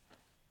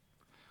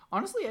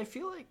 Honestly, I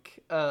feel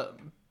like well,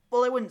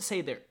 I wouldn't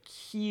say they're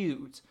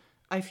cute.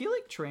 I feel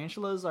like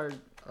tarantulas are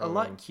a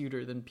lot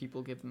cuter than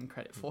people give them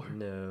credit for.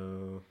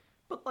 No.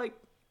 But like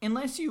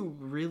unless you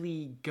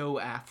really go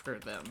after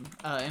them,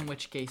 in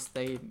which case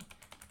they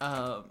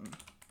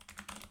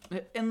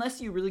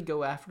unless you really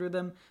go after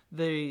them,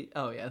 those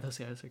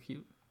guys are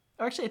cute.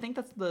 Actually, I think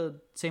that's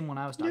the same one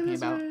I was talking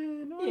about.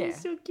 Oh, yeah,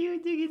 so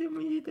cute. Look at them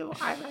little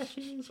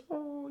eyelashes.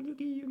 Oh, look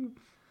at him.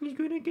 He's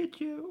gonna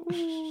get you.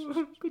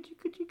 Oh, could you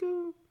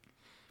go?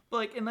 But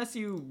like, unless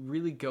you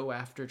really go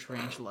after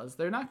tarantulas,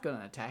 they're not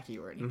gonna attack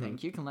you or anything.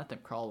 You can let them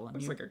crawl on you.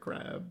 It's like a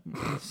crab.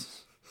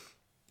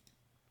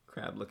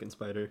 Crab-looking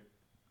spider.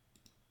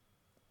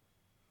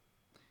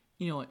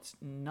 You know what's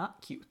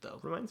not cute though?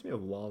 Reminds me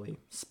of Wall-E.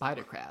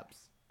 Spider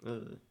crabs.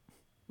 Ugh.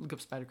 Look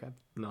up spider crab.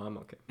 No, I'm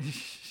okay.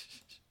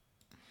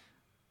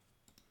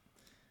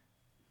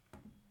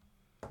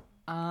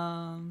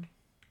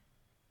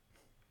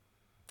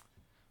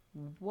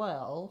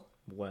 Well.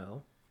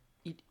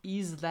 It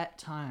is that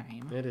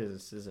time. It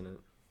is, isn't it?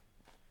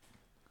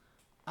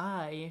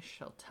 I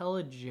shall tell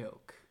a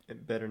joke.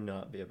 It better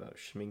not be about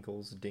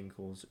schminkles,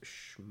 dinkles,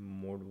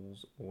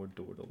 schmortles, or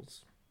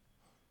dordles.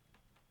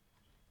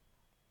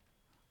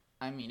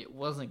 I mean, it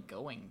wasn't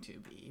going to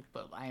be,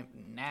 but I'm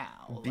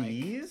now.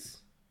 Bees?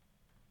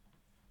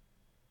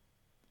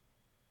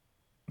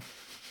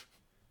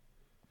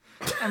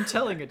 I'm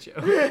telling a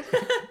joke.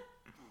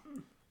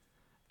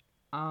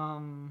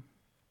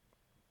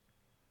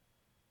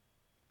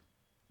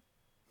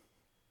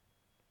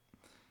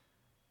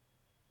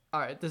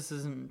 Alright, this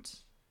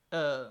isn't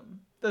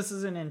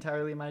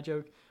entirely my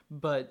joke,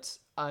 but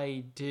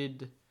I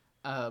did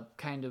I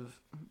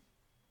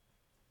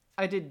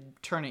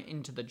did turn it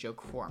into the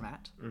joke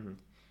format.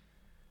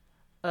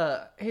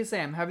 Hey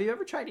Sam, have you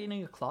ever tried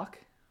eating a clock?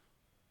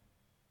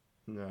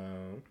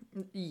 No.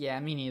 Yeah,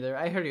 me neither.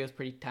 I heard it was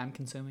pretty time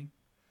consuming.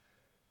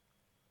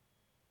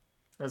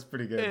 That's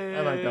pretty good.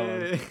 I like that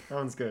one. That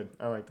one's good.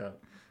 I like that.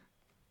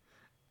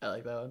 I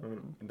like that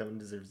one. That one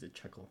deserves a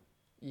chuckle.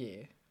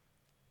 Yeah.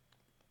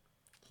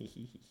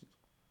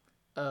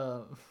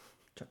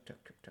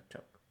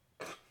 Chuck.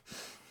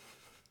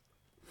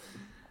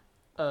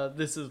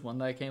 This is one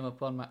that I came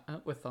up on my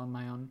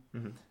own.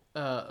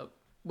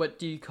 What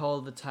do you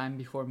call the time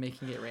before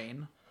making it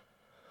rain?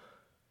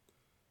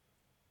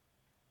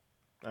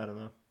 I don't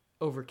know.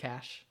 Over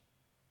cash.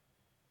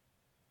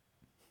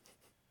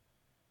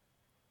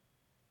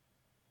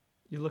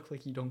 You look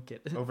like you don't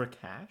get it. Over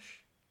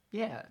cash?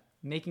 Yeah,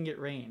 making it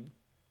rain.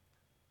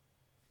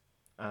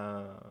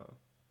 Oh,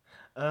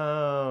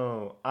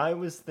 I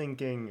was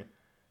thinking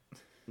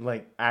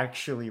like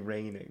actually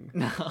raining.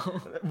 No.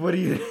 What do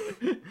you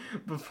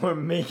before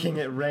making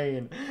it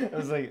rain? I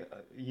was like,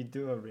 you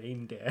do a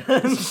rain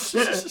dance.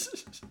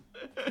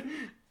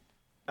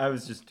 I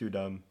was just too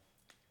dumb.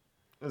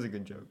 It was a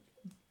good joke.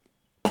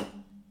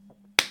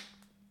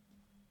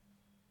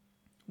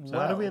 So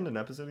how do we end an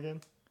episode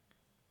again?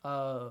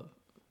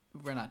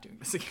 We're not doing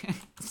this again.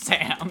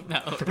 Sam,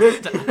 no.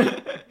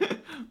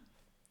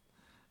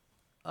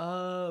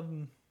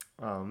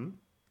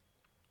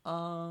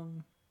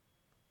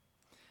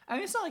 I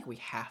mean, it's not like we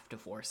have to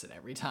force it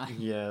every time.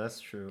 Yeah, that's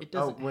true. It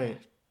doesn't. Oh wait,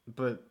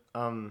 but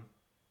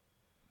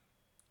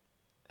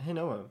hey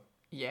Noah.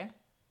 Yeah.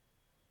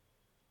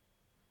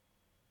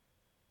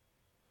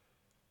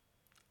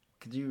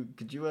 Could you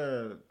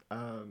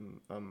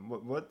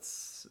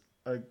what's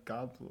a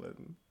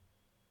goblin?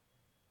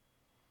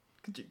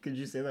 Could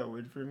you say that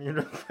word for me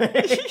real quick?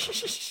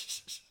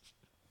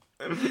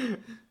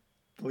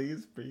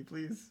 Please, pretty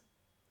please.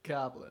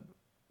 Goblin.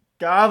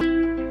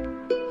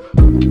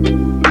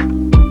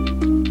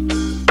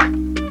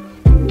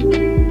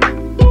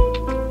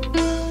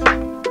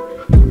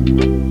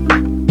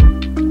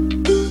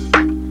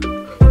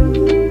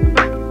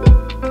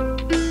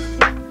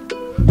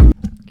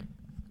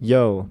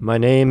 Yo, my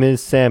name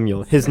is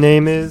Samuel. His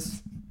name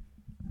is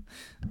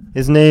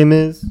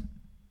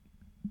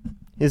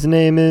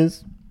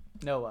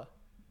Noah.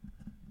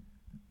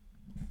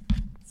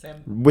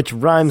 Sam. Which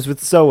rhymes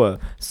with Soa.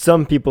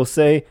 Some people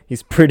say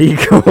he's pretty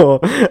cool.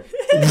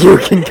 You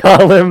can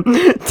call him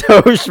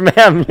Tosh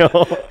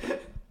Manuel.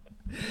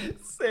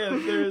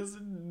 Sam, there's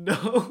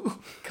no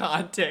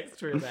context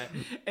for that,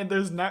 and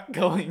there's not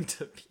going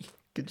to be.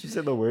 Could you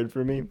say the word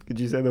for me?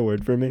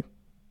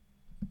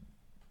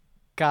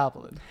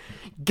 Goblin.